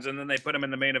runs, and then they put him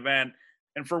in the main event,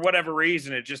 and for whatever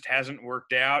reason, it just hasn't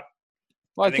worked out.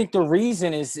 Well, I think the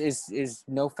reason is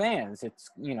no fans. It's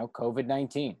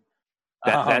COVID-19.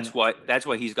 That's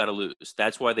why he's got to lose.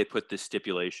 That's why they put this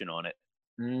stipulation on it.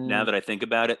 Now that I think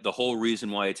about it, the whole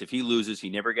reason why it's if he loses, he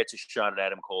never gets a shot at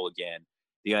Adam Cole again.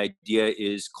 The idea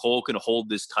is Cole can hold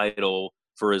this title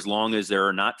for as long as there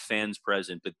are not fans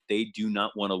present, but they do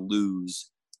not want to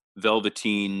lose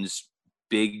Velveteen's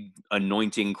big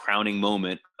anointing crowning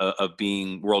moment of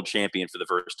being world champion for the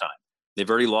first time. They've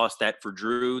already lost that for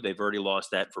Drew. They've already lost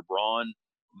that for Braun.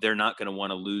 They're not going to want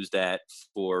to lose that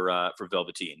for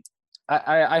Velveteen.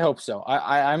 I hope so.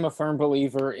 I'm a firm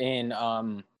believer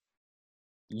in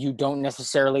you don't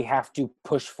necessarily have to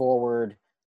push forward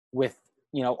with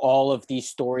all of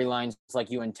these storylines like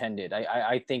you intended.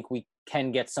 I think we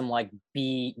can get some like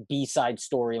B-side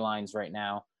storylines right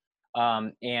now,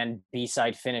 and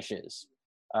B-side finishes,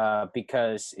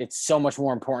 because it's so much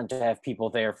more important to have people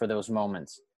there for those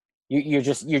moments. You're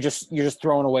just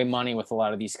throwing away money with a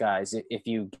lot of these guys if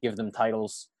you give them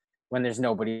titles when there's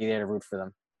nobody there to root for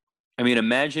them. I mean,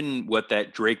 imagine what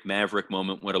that Drake Maverick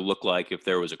moment would have looked like if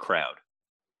there was a crowd.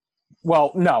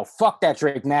 Well, no, fuck that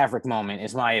Drake Maverick moment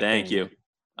is my opinion. Thank you.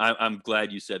 I'm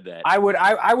glad you said that. I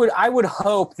would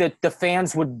hope that the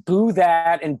fans would boo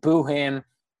that and boo him.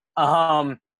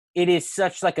 It is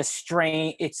such like a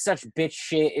strain. It's such bitch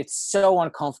shit. It's so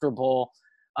uncomfortable.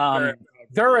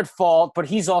 They're at fault, but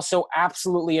he's also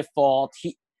absolutely at fault.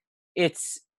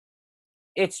 It's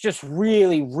just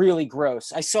really, really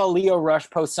gross. I saw Leo Rush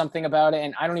post something about it,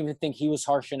 and I don't even think he was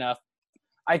harsh enough.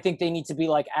 I think they need to be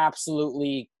like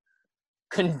absolutely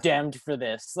condemned for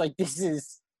this. Like, this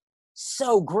is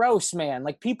so gross, man.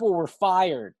 Like, people were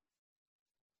fired.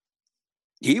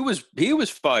 He was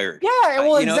fired. Yeah,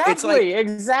 well, exactly.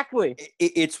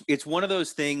 It's one of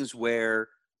those things where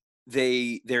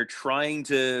they're trying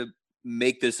to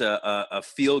make this a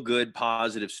feel good,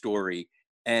 positive story,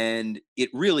 and it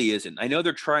really isn't. I know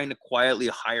they're trying to quietly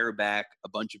hire back a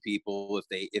bunch of people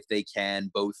if they can,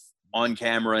 both on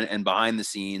camera and behind the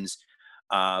scenes.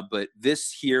 But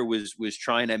this here was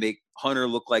trying to make Hunter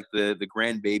look like the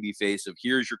grand baby face of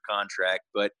here's your contract.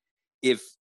 But if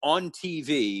on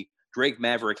TV Drake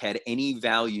Maverick had any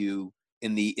value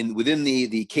within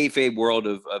the kayfabe world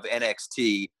of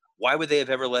NXT, why would they have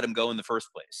ever let him go in the first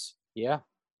place? Yeah.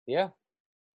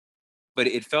 But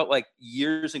it felt like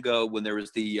years ago when there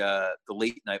was the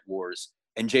late night wars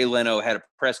and Jay Leno had a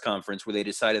press conference where they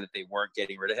decided that they weren't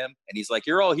getting rid of him. And he's like,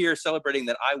 you're all here celebrating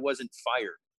that I wasn't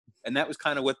fired. And that was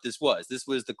kind of what this was. This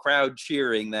was the crowd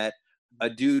cheering that a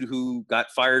dude who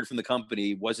got fired from the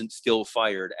company wasn't still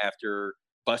fired after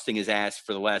busting his ass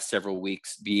for the last several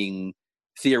weeks being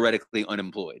theoretically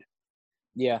unemployed.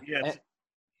 Yeah. Yes.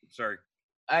 Sorry.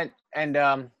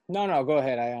 No, go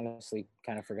ahead. I honestly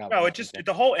kind of forgot. No,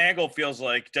 the whole angle feels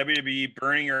like WWE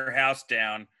burning your house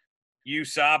down, you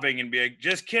sobbing and be like,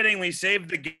 just kidding, we saved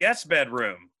the guest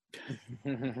bedroom.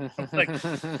 Like,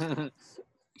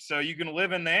 so you can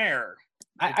live in there.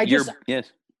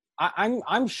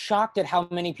 I'm shocked at how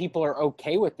many people are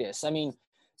okay with this. I mean,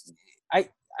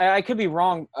 I could be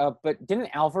wrong, but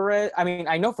didn't Alvarez? I mean,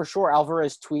 I know for sure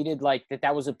Alvarez tweeted like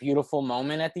that was a beautiful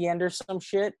moment at the end or some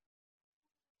shit.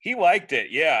 He liked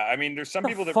it, yeah. I mean, there's some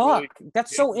people that fuck? really.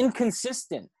 That's so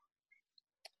inconsistent.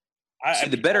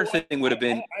 The better thing would have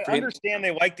been. I understand they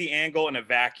liked the angle in a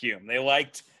vacuum. They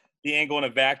liked the angle in a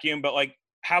vacuum, but like,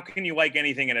 how can you like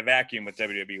anything in a vacuum with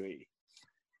WWE?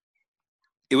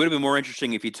 It would have been more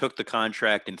interesting if he took the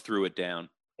contract and threw it down.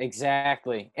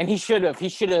 Exactly, and he should have. He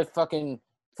should have fucking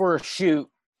for a shoot.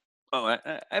 Oh,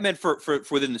 I meant for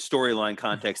within the storyline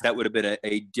context, that would have been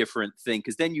a different thing,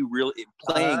 because then you really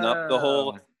playing up the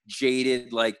whole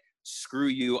jaded, like, screw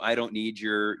you, I don't need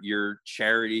your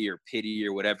charity or pity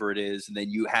or whatever it is, and then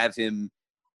you have him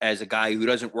as a guy who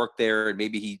doesn't work there, and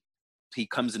maybe he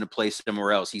comes into place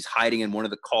somewhere else. He's hiding in one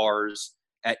of the cars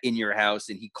in your house,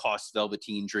 and he costs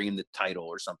Velveteen Dream the title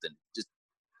or something. Just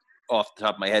off the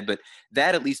top of my head, but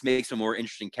that at least makes a more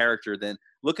interesting character than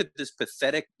look at this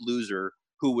pathetic loser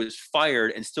who was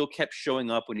fired and still kept showing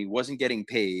up when he wasn't getting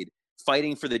paid,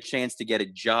 fighting for the chance to get a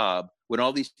job when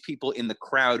all these people in the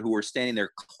crowd who were standing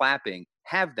there clapping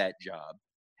have that job.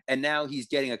 And now he's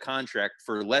getting a contract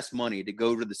for less money to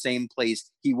go to the same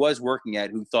place he was working at,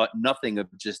 who thought nothing of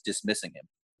just dismissing him.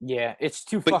 Yeah, it's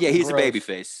too But fucking yeah, he's gross. a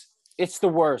babyface. It's the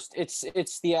worst.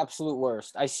 It's the absolute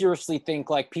worst. I seriously think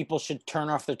like people should turn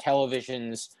off their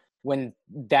televisions when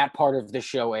that part of the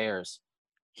show airs.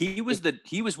 He was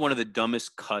one of the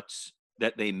dumbest cuts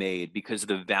that they made, because of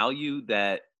the value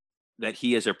that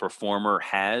he as a performer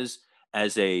has,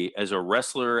 as a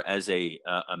wrestler, as a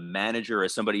manager,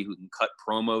 as somebody who can cut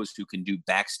promos, who can do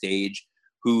backstage,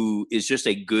 who is just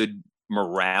a good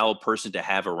morale person to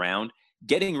have around.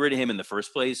 Getting rid of him in the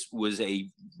first place was a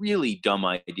really dumb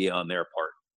idea on their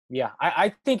part. Yeah,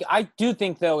 I do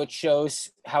think though it shows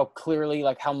how clearly,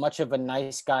 like, how much of a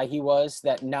nice guy he was,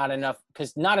 that not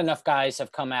enough guys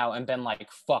have come out and been like,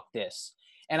 fuck this.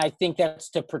 And I think that's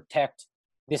to protect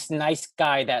this nice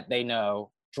guy that they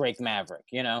know, Drake Maverick,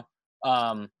 you know?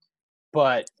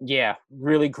 But yeah,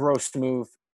 really gross move.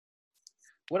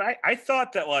 What I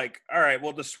thought that, like, all right,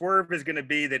 well, the swerve is going to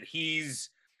be that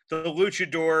the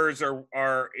luchadors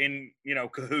are in, you know,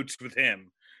 cahoots with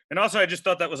him. And also, I just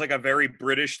thought that was like a very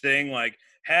British thing, like,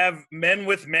 have men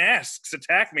with masks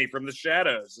attack me from the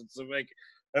shadows. It's like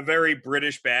a very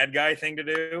British bad guy thing to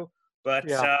do. But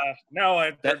no,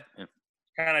 that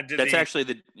kind of did. That's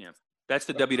actually that's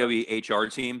the WWE HR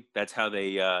team. That's how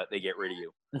they get rid of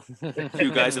you.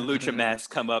 Two guys in lucha masks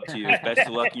come up to you. Best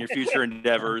of luck in your future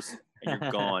endeavors, and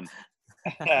you're gone.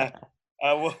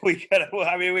 Well, we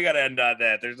gotta end on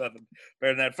that. There's nothing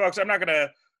better than that, folks. I'm not gonna.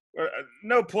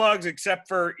 No plugs except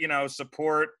for, you know,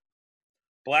 support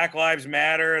Black Lives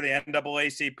Matter, the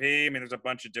NAACP. I mean, there's a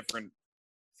bunch of different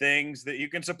things that you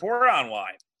can support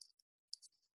online.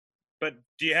 But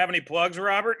do you have any plugs,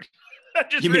 Robert?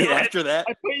 You mean after that?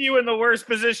 I put you in the worst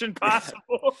position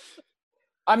possible.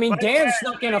 I mean, Dan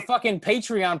snuck in a fucking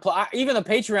Patreon plug. Even the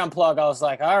Patreon plug, I was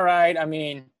like, all right. I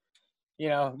mean, you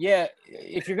know, yeah,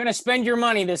 if you're gonna spend your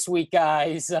money this week,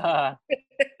 guys,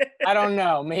 I don't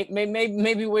know.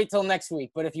 Maybe wait till next week.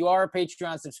 But if you are a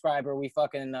Patreon subscriber, we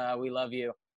love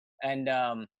you. And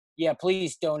yeah,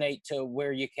 please donate to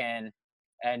where you can.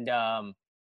 And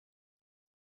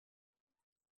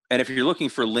if you're looking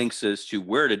for links as to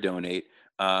where to donate,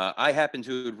 I happen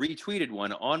to have retweeted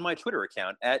one on my Twitter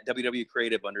account at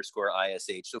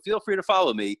www.creative_ISH. So feel free to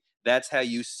follow me. That's how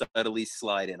you subtly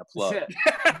slide in a plug.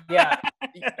 Yeah.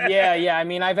 I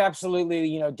mean, I've absolutely,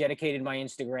 you know, dedicated my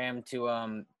Instagram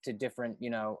to different, you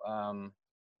know,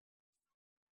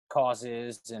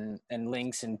 causes and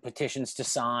links and petitions to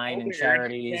sign and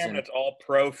charities. And it's all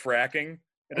pro fracking.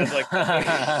 It is like.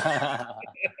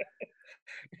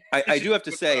 I do have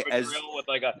to say, as with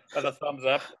like a thumbs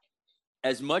up.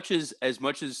 As much as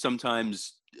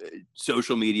sometimes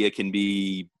social media can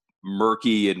be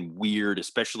murky and weird,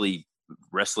 especially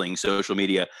wrestling social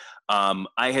media,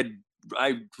 I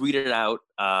tweeted out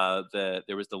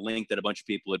there was the link that a bunch of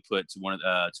people had put to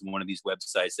one of these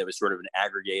websites that was sort of an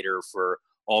aggregator for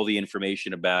all the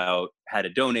information about how to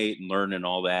donate and learn and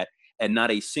all that, and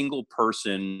not a single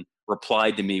person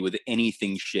replied to me with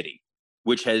anything shitty,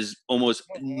 which has almost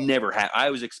never happened.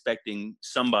 I was expecting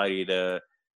somebody to,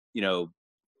 you know,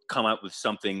 come up with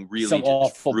something really some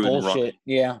awful bullshit.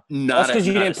 Yeah, that's because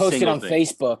you didn't post it on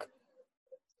Facebook.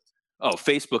 Oh,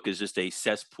 Facebook is just a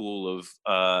cesspool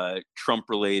of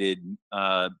Trump-related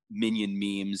minion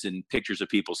memes and pictures of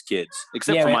people's kids.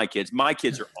 Except for my kids. My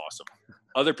kids are awesome.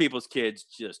 Other people's kids,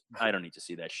 just I don't need to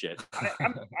see that shit.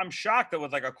 I'm shocked that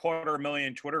with like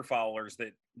 250,000 Twitter followers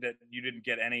that you didn't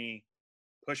get any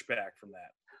pushback from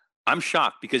that. I'm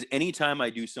shocked because anytime I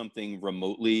do something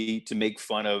remotely to make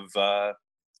fun of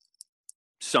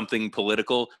something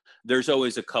political, there's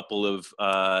always a couple of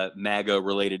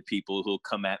MAGA-related people who'll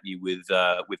come at me with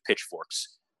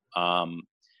pitchforks.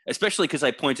 Especially because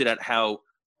I pointed out how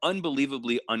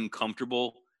unbelievably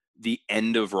uncomfortable the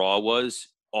end of Raw was,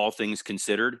 all things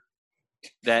considered.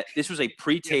 That this was a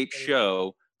pre-taped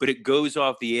show, but it goes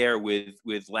off the air with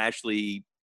Lashley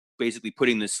basically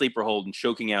putting the sleeper hold and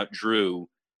choking out Drew.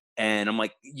 And I'm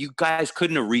like, you guys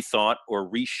couldn't have rethought or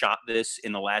reshot this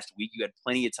in the last week. You had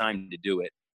plenty of time to do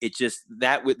it. It just,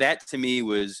 that to me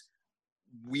was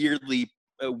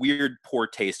weird, poor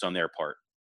taste on their part.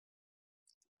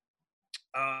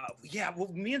 Yeah,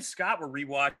 well, me and Scott were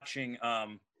rewatching.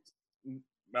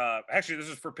 Actually, this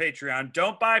is for Patreon.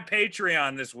 Don't buy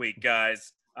Patreon this week,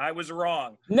 guys. I was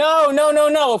wrong.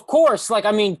 No. Of course. Like,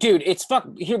 I mean, dude, it's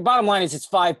here. Bottom line is it's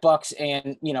 $5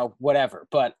 and, you know, whatever.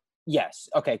 But yes.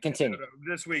 Okay. Continue.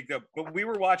 This week, though, but we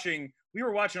were watching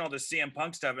all the CM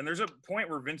Punk stuff, and there's a point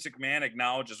where Vince McMahon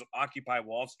acknowledges Occupy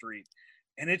Wall Street,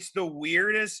 and it's the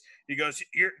weirdest. He goes,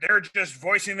 they're just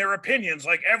voicing their opinions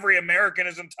like every American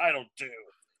is entitled to.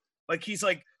 Like, he's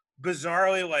like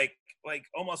bizarrely like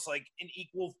almost like an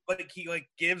equal, like he like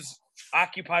gives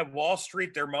Occupy Wall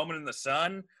Street their moment in the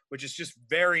sun, which is just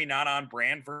very not on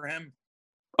brand for him.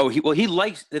 Oh, he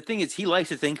likes, the thing is, he likes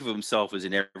to think of himself as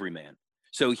an everyman.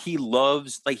 So he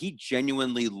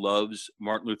genuinely loves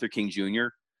Martin Luther King Jr.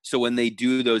 So when they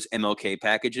do those MLK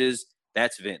packages,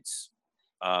 that's Vince.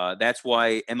 That's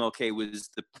why MLK was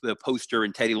the poster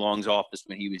in Teddy Long's office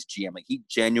when he was GM. Like, he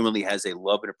genuinely has a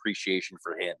love and appreciation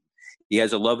for him. He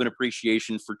has a love and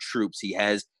appreciation for troops. He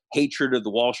has hatred of the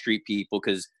Wall Street people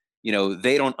because, you know,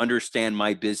 they don't understand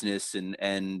my business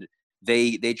and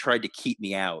they tried to keep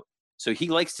me out. So he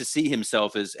likes to see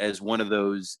himself as one of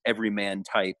those everyman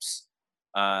types,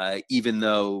 even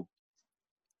though,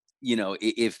 you know,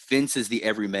 if Vince is the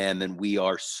everyman, then we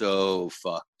are so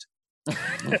fucked.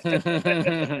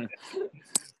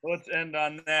 Let's end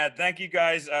on that. Thank you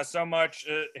guys so much.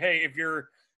 Hey,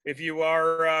 if you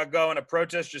are going to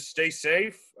protest, just stay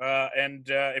safe. And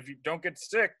if you don't get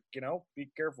sick, you know, be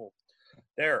careful.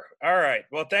 There. All right.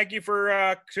 Well, thank you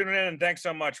for tuning in, and thanks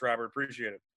so much, Robert.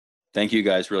 Appreciate it. Thank you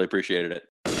guys. Really appreciated it.